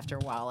change after a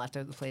while,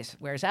 after the place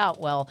wears out.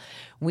 Well,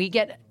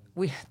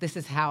 this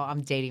is how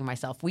I'm dating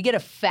myself. We get a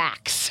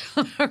fax,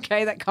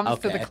 okay, that comes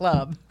to the Okay.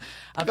 club.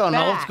 A Going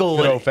old fax. school.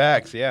 Good old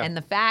facts, yeah. And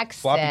the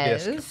fax Floppy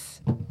says,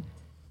 disk.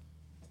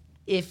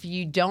 if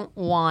you don't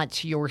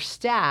want your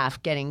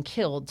staff getting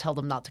killed, tell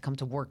them not to come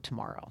to work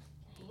tomorrow.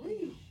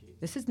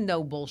 This is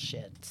no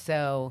bullshit.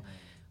 So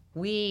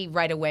we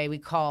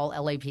call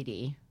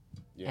LAPD.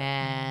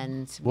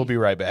 And We'll be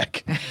right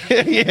back.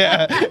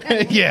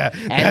 Yeah.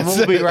 And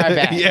we'll be right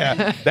back.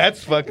 Yeah.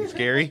 That's fucking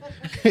scary.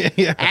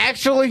 Yeah.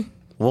 Actually,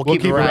 we'll We'll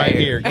keep it right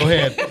here. Go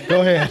ahead.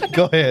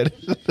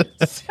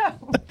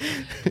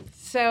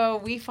 So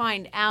we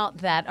find out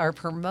that our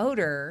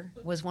promoter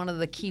was one of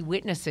the key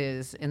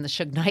witnesses in the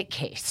Suge Knight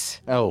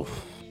case. Oh,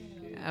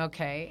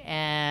 Okay,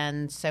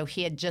 and so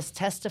he had just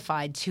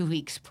testified 2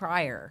 weeks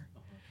prior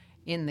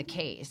in the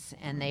case,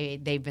 and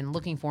they've been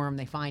looking for him.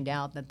 They find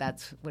out that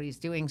that's what he's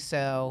doing,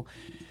 so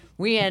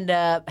we end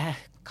up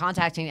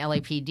contacting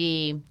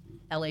LAPD.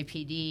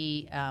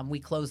 LAPD, we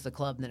closed the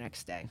club the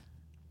next day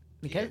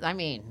because I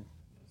mean,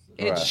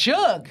 it's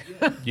Suge.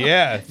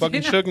 Yeah,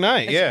 fucking Suge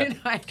Knight. Yeah,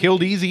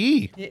 killed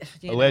Eazy-E,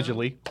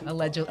 allegedly.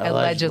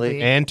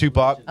 Allegedly, And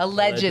Tupac.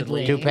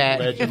 allegedly. Tupac.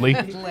 Allegedly.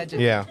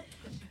 Allegedly. Yeah.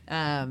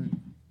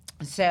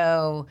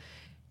 So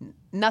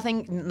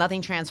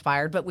nothing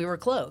transpired, but we were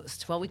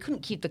closed. Well, we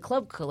couldn't keep the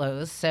club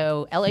closed,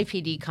 so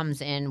LAPD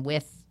comes in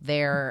with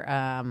their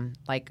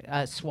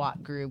a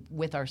SWAT group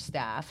with our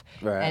staff,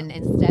 Right. and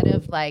instead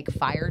of like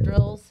fire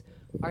drills,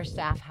 our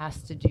staff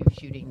has to do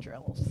shooting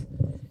drills.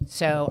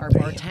 So our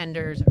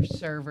bartenders, our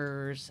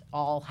servers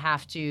all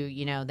have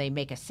to, they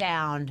make a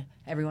sound.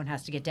 Everyone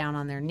has to get down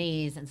on their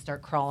knees and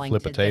start crawling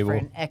Flip to a table.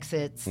 different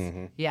exits.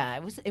 Yeah,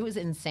 it was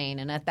insane.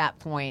 And at that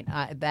point,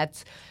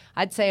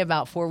 I'd say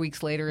about 4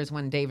 weeks later is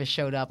when Davis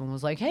showed up and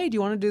was like, "Hey, do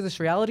you want to do this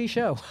reality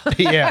show?"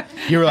 Yeah.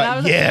 You were And I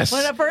like, was yes.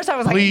 Well, at first I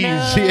was please.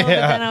 like, no. Yeah. But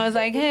then I was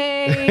like,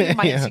 hey,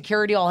 my Yeah.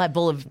 security all had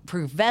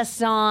bulletproof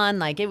vests on.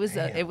 Like it was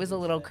a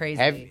little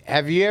crazy.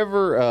 have you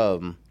ever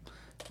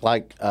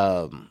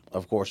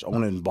of course,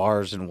 owning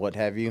bars and what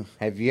have you?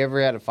 Have you ever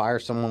had to fire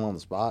someone on the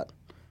spot,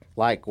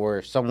 like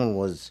where someone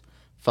was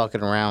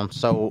fucking around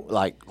so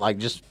like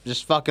just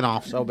fucking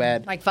off so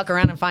bad? Like fuck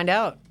around and find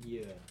out.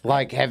 Yeah.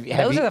 Like have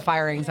Those you are the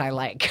firings I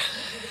like.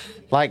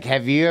 like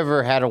have you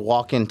ever had to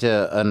walk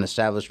into an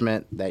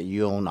establishment that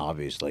you own,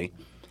 obviously,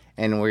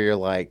 and where you're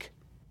like,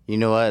 you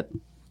know what,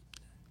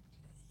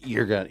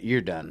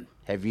 you're done?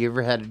 Have you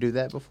ever had to do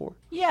that before?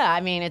 Yeah,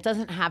 I mean, it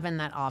doesn't happen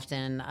that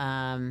often.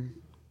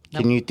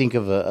 Can you think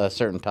of a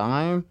certain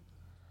time?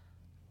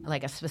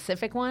 Like a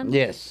specific one?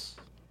 Yes.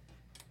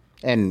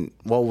 And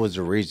what was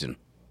the reason?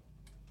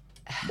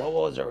 What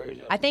was the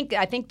reason? I think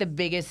the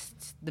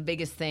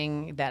biggest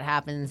thing that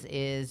happens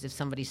is if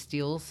somebody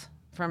steals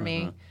from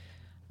me.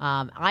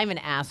 I'm an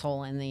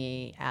asshole in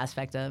the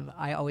aspect of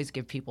I always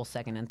give people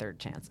second and third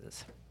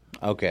chances.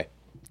 Okay.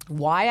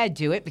 Why I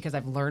do it? Because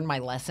I've learned my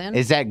lesson.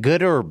 Is that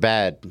good or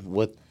bad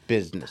with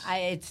business?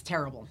 It's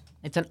terrible.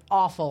 It's an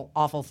awful,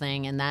 awful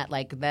thing, and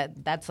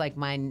that's like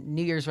my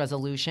New Year's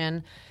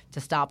resolution to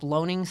stop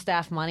loaning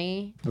staff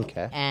money,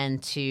 Okay.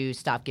 and to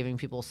stop giving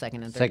people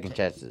second and third Second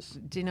chances.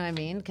 Do you know what I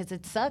mean? Because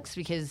it sucks.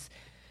 Because,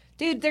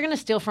 dude, they're gonna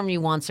steal from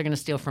you once, they're gonna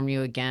steal from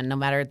you again. No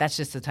matter. That's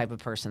just the type of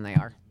person they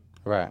are.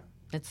 Right.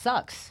 It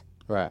sucks.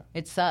 Right.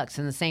 It sucks.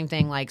 And the same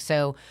thing, like,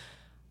 so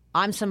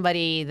I'm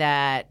somebody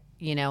that,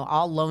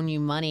 I'll loan you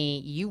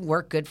money. You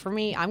work good for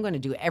me. I'm going to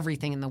do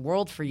everything in the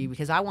world for you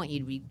because I want you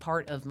to be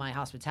part of my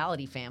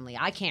hospitality family.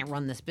 I can't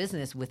run this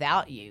business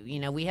without you.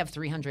 We have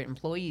 300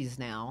 employees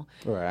now.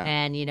 Right.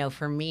 And,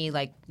 for me,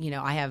 like,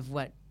 I have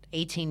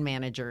 18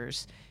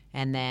 managers,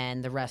 and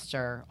then the rest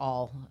are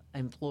all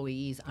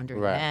employees under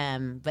Right.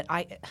 them. But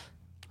I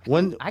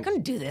When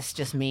couldn't do this,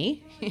 just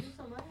me.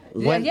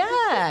 when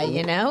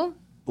Yeah.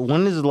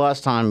 when is the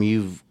last time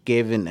you've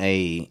given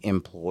a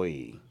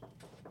employee,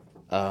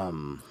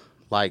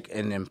 like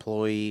an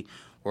employee,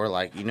 or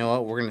like, you know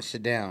what, we're gonna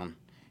sit down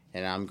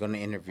and I'm gonna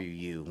interview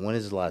you? When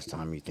is the last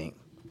time you think?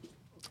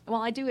 Well,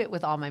 I do it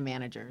with all my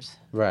managers.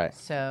 Right.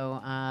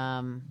 So,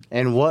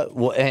 And what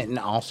and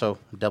also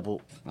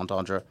double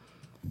entendre.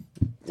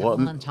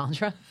 double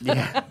entendre.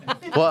 Yeah.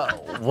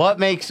 what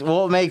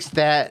makes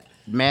that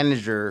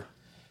manager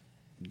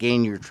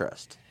gain your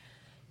trust?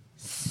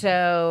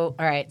 So,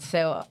 all right.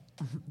 So,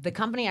 the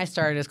company I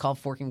started is called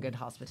Forking Good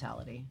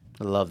Hospitality.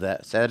 I love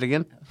that. Say that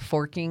again.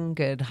 Forking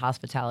Good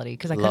Hospitality,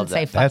 because I Love couldn't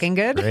say that. fucking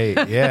good.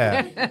 Great.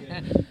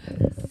 Yeah.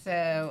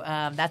 So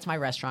that's my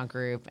restaurant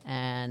group,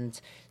 and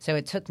so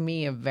it took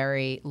me a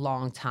very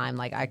long time.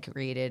 Like I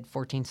created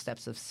 14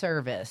 steps of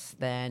service.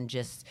 Then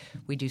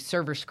we do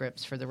server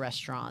scripts for the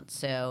restaurant.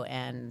 So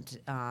and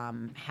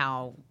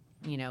how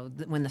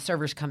when the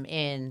servers come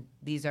in,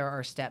 these are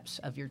our steps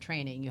of your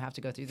training. You have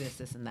to go through this,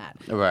 and that.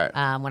 Right.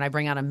 When I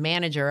bring on a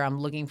manager, I'm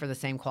looking for the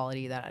same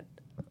quality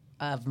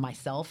of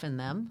myself and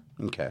them.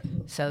 Okay.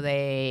 So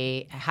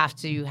they have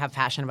to have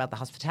passion about the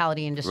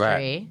hospitality industry.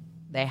 Right.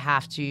 They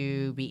have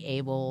to be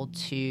able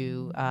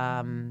to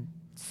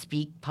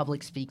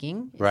public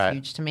speaking. It's Right.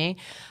 huge to me.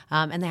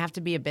 And they have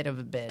to be a bit of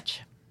a bitch,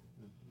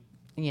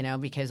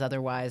 because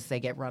otherwise they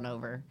get run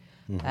over.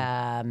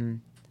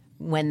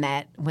 When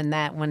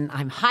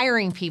I'm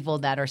hiring people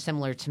that are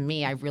similar to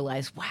me, I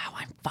realize, wow,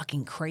 I'm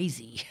fucking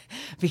crazy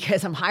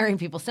because I'm hiring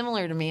people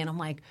similar to me, and I'm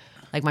like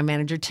my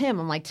manager Tim.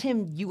 I'm like,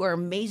 Tim, you are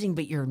amazing,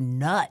 but you're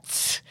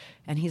nuts.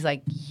 And he's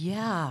like,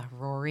 yeah,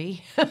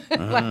 Rory.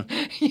 And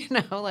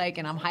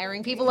I'm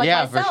hiring people like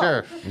Yeah, myself.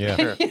 for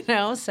sure.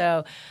 Yeah.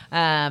 So,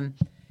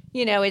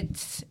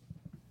 it's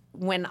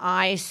when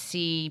I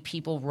see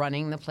people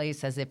running the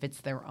place as if it's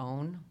their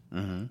own,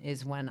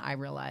 is when I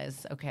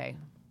realize, okay,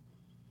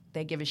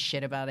 they give a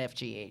shit about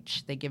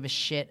FGH. They give a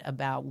shit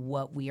about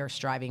what we are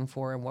striving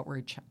for and what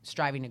we're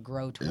striving to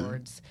grow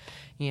towards.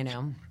 You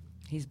know,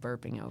 he's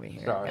burping over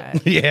here. Sorry.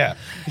 guys.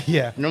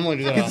 Yeah. Normally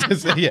do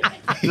that. Yeah.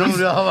 Normally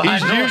do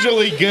that. He's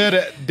usually good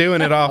at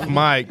doing it off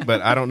mic,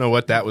 but I don't know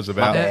what that was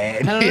about. I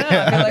don't know.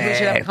 I feel like we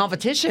should have a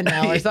competition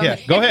now or something.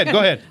 Yeah. Go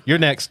ahead. You're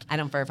next. I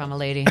don't burp. I'm a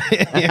lady.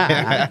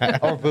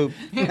 Or poop.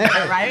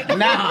 Right?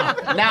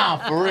 Nah,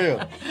 for real.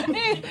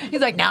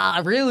 He's like,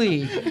 nah, really.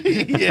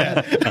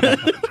 Yeah.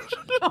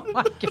 Oh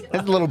my God.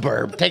 That's a little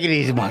burp. Take it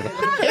easy, Michael.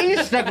 Hey,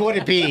 you stuck with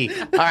it, pee.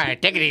 All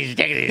right, take it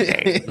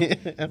easy.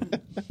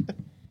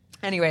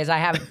 Anyways, I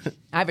have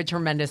a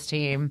tremendous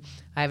team.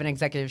 I have an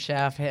executive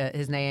chef.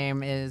 His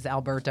name is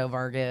Alberto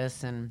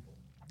Vargas and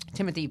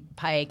Timothy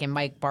Pike and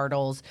Mike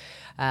Bartles.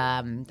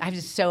 I have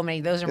just so many.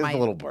 Those are It was my. a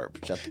little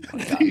burp. Shut the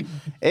fuck up.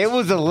 It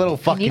was a little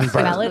Can fucking you burp.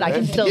 smell it? I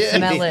can still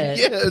smell it.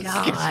 Yes.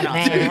 God,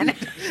 man.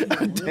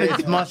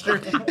 It's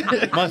mustard.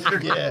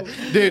 Mustard. Yeah.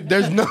 Dude,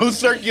 there's no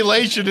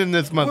circulation in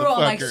this motherfucker. We're all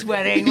like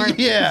sweating. We're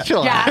Yeah. Chill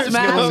out. gas There's no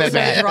masks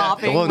bad. are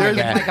dropping. It wasn't We're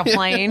that like a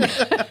plane.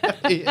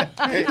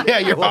 Yeah,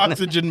 your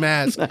oxygen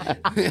mask.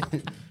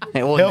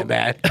 It wasn't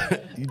bad.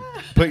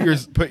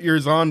 Put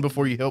yours on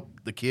before you help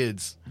the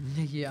kids.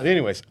 Yeah. But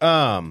anyways,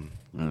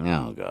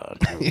 Oh, God.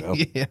 Here we go.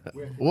 yeah.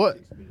 What?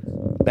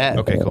 Bad.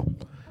 Okay, cool.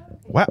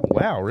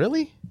 Wow,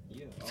 really?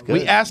 It's good.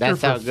 We asked her That's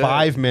for how good.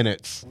 5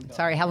 minutes.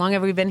 Sorry, how long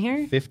have we been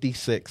here?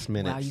 56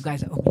 minutes. Wow, you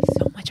guys owe me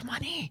so much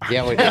money.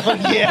 Yeah, we did.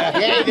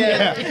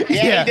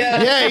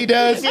 Yeah, he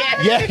does.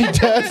 Yeah, he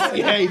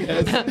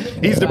does.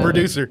 He's the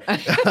producer.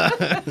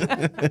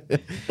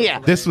 Yeah.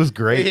 This was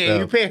great, Yeah, though.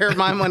 you pay her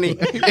my money.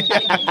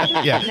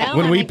 Yeah, No,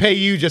 when we honey. pay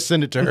you, just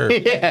send it to her.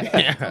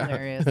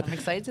 Hilarious. I'm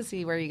excited to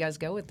see where you guys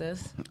go with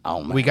this.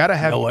 Oh, man. We got to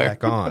have Nowhere. you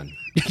back on.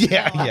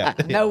 Yeah.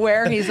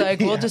 Nowhere. He's like,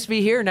 we'll just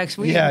be here next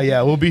week.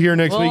 Yeah. We'll be here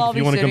next We'll week all if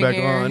you be want to come back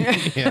sitting on.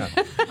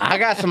 Yeah. I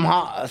got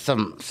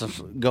some.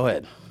 Go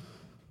ahead.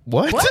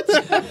 What?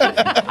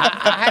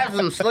 I have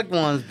some slick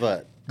ones,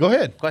 but Go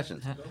ahead.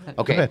 questions. Go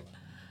Okay. ahead.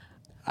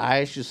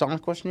 I asked you a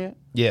Sonic question yet?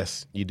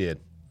 Yes, you did.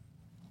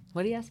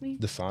 What do you ask me?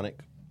 The Sonic.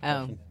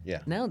 Oh. Yeah.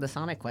 No, the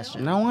Sonic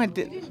question. No, I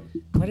didn't.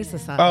 What is the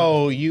Sonic?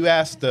 Oh, you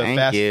asked the Thank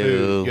fast you.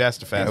 food. You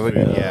asked the fast There we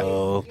food.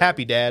 go. Yeah.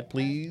 Happy Dad,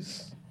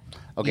 please.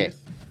 Okay.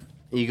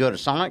 You go to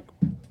Sonic,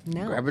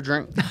 No. grab a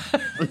drink.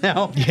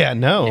 No. Yeah,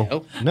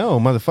 no,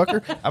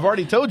 motherfucker. I've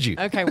already told you.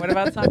 Okay, what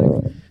about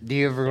Sonic? Do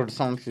you ever go to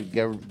Sonic to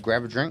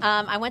grab a drink?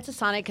 I went to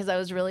Sonic because I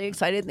was really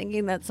excited,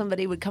 thinking that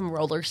somebody would come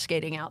roller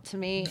skating out to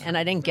me, and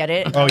I didn't get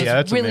it. Oh, I was yeah,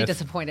 that's a really myth.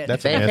 disappointed.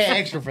 That's They a pay myth.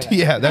 extra for that.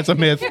 Yeah, that's a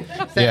myth.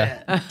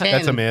 Yeah, 10,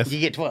 that's a myth. You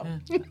get 12.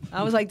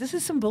 I was like, this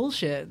is some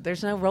bullshit.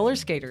 There's no roller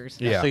skaters.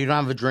 Yeah. So you don't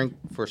have a drink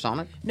for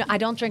Sonic No, I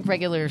don't drink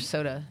regular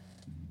soda.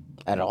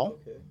 at all?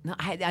 No,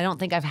 I don't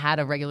think I've had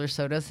a regular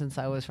soda since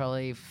I was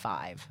probably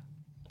 5.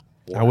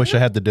 I wish I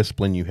had the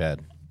discipline you had.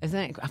 Isn't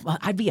it? Well,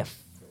 I'd be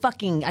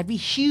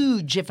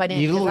huge if I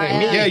didn't. You look 'cause I like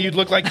me. had- Yeah, you'd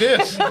look like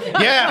this.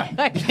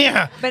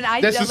 Yeah. But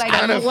I This don't is like-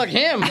 kind I of look like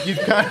him. you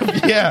kind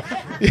of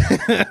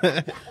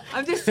yeah.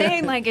 I'm just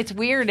saying, like, it's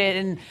weird,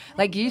 and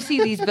like you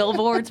see these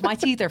billboards, my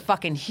teeth are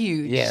fucking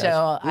huge. Yes.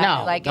 So No,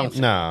 I, like, don't it's,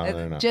 say No, it's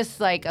they're not. just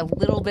like a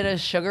little bit of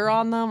sugar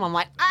on them. I'm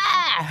like,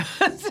 ah.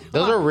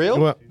 Those are real?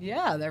 Well,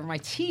 Yeah, they're my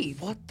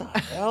teeth. What the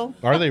hell?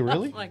 are they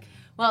really? Like,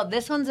 well,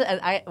 this one's all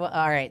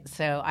right.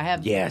 So I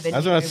have. Yes. I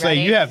was going to say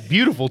you have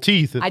beautiful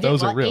teeth. If I did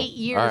those are real. 8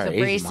 years All right, of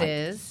easy, Mike.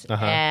 braces,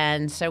 Uh-huh.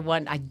 and so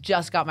I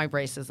just got my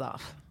braces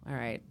off. All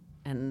right,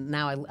 and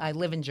now I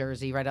live in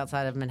Jersey, right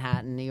outside of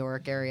Manhattan, New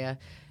York area,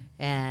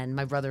 and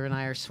my brother and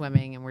I are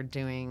swimming, and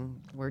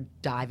we're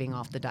diving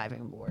off the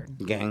diving board.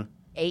 Gang.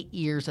 8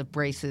 years of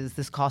braces.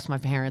 This cost my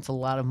parents a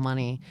lot of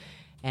money,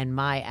 and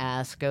my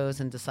ass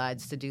goes and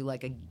decides to do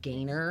like a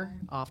gainer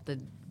off the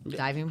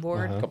diving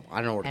board. Uh-huh.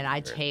 I know. And I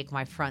take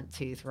my front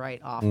tooth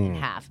right off in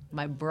half.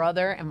 My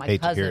brother and my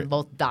Hate to hear cousin it.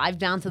 both dive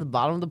down to the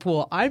bottom of the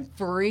pool. I'm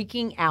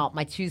freaking out.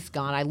 My tooth's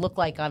gone. I look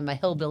like I'm a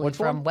hillbilly Which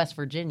from one? West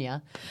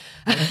Virginia.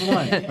 Which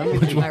one?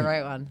 My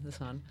right one, this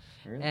one.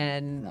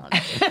 And wow,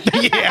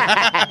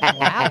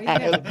 Yeah. you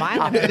guys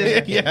find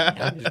them.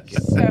 Yeah.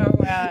 So,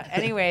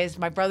 anyways,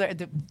 my brother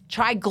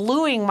try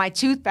gluing my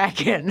tooth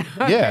back in.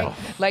 Yeah.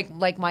 like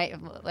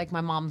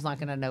my mom's not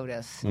gonna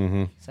notice.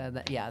 Mm-hmm.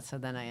 So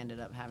then I ended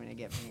up having to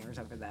get veneers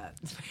over that.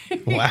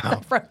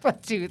 Wow.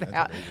 Front tooth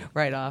out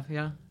right off.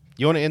 Yeah.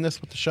 You want to end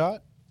this with the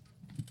shot?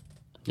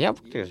 Yep.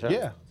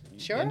 Yeah.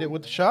 Sure. End it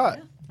with the shot.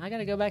 I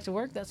gotta go back to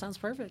work. That sounds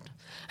perfect.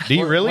 Do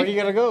you really? Where you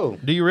gotta go?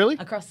 Do you really?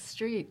 Across the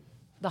street,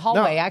 the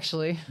hallway,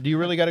 actually. Do you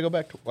really got to go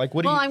back to like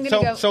what do Well, you I'm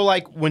gonna go- so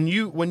like when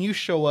you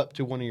show up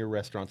to one of your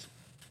restaurants,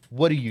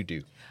 what do? You're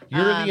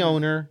the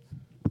owner.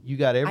 You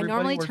got I everybody.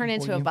 normally working turn for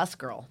into a you? bus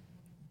girl.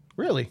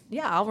 Really?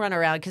 Yeah, I'll run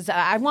around because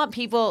I want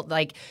people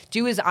like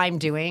do as I'm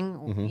doing,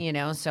 Mm-hmm. you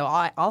know. So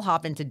I'll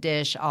hop into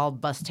dish, I'll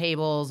bus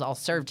tables, I'll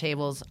serve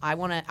tables. I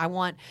want,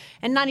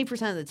 and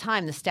 90% of the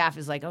time the staff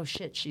is like, oh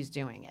shit, she's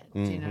doing it.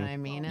 Do you know what I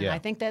mean? And Yeah. I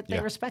think that they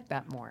Yeah. respect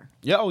that more.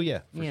 Yeah. Oh yeah.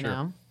 For You sure.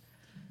 know.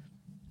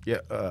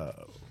 Yeah.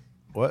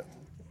 What?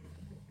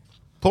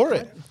 Pour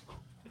it.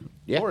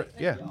 Yeah, for it.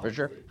 Yeah. for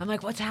sure. I'm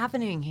like, what's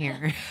happening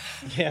here?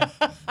 Yeah.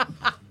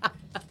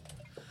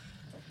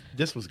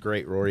 This was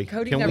great, Rory.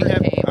 Cody Can never we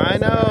have? came. I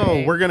know.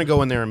 Sorry. We're gonna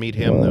go in there and meet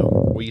him, though.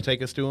 Will you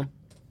take us to him?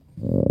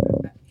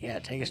 Yeah,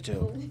 take us to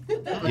him.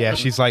 Yeah.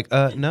 She's like,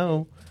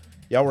 no.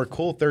 Y'all were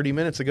cool 30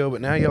 minutes ago,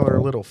 but now y'all are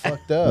a little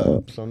fucked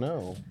up. So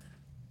no.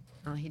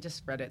 Oh, he just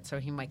spread it, so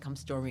he might come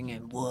storming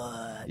in.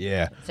 What?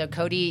 Yeah. So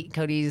Cody's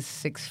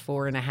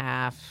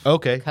 6'4.5".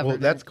 Okay. Covered Well,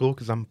 that's cool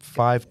because I'm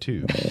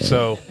 5'2".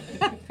 So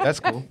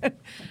that's cool.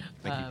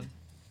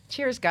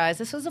 Cheers, guys.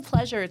 This was a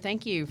pleasure.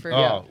 Thank you for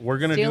We're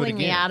gonna do it stealing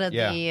me again. out of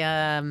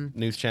Yeah. the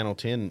News Channel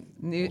 10.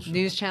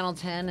 News Channel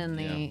 10 in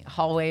the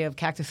hallway of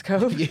Cactus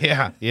Cove.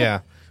 Yeah.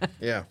 Yeah.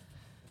 Yeah.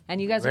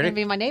 And you guys are Ready? going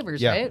to be my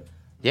neighbors, Yeah. right?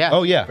 Yeah.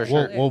 Oh yeah. for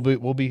sure.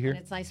 We'll be here. And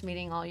it's nice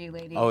meeting all you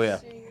ladies. Oh yeah.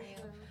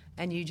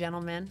 And you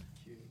gentlemen.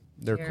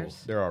 They're cool.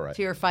 Cheers. They're all right.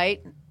 To your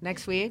fight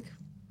next week.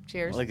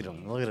 Cheers. Look at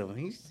him. Look at him.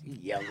 He's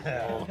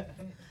yellow.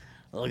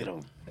 Look at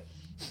him.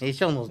 He's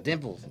showing those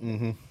dimples.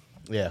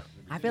 Yeah.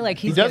 I feel like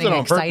he's does it getting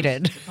on purpose.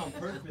 excited.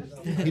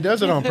 He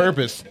does it on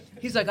purpose.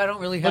 He's like, I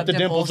don't really have Put the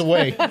dimples dimples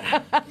away.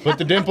 Put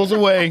the dimples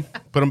away.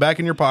 Put them back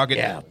in your pocket.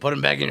 Yeah, put them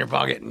back in your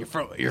pocket, in your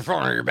front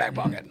or your back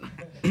pocket.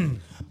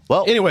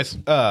 Well, Anyways,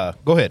 go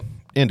ahead.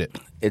 End it.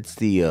 it's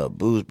the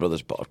Booze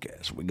Brothers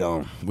podcast. We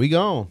gone. We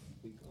gone.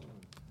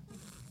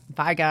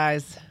 Bye,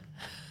 guys.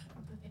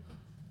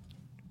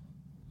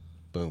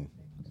 Boom.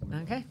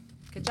 Okay.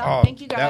 Good job. Thank you, guys.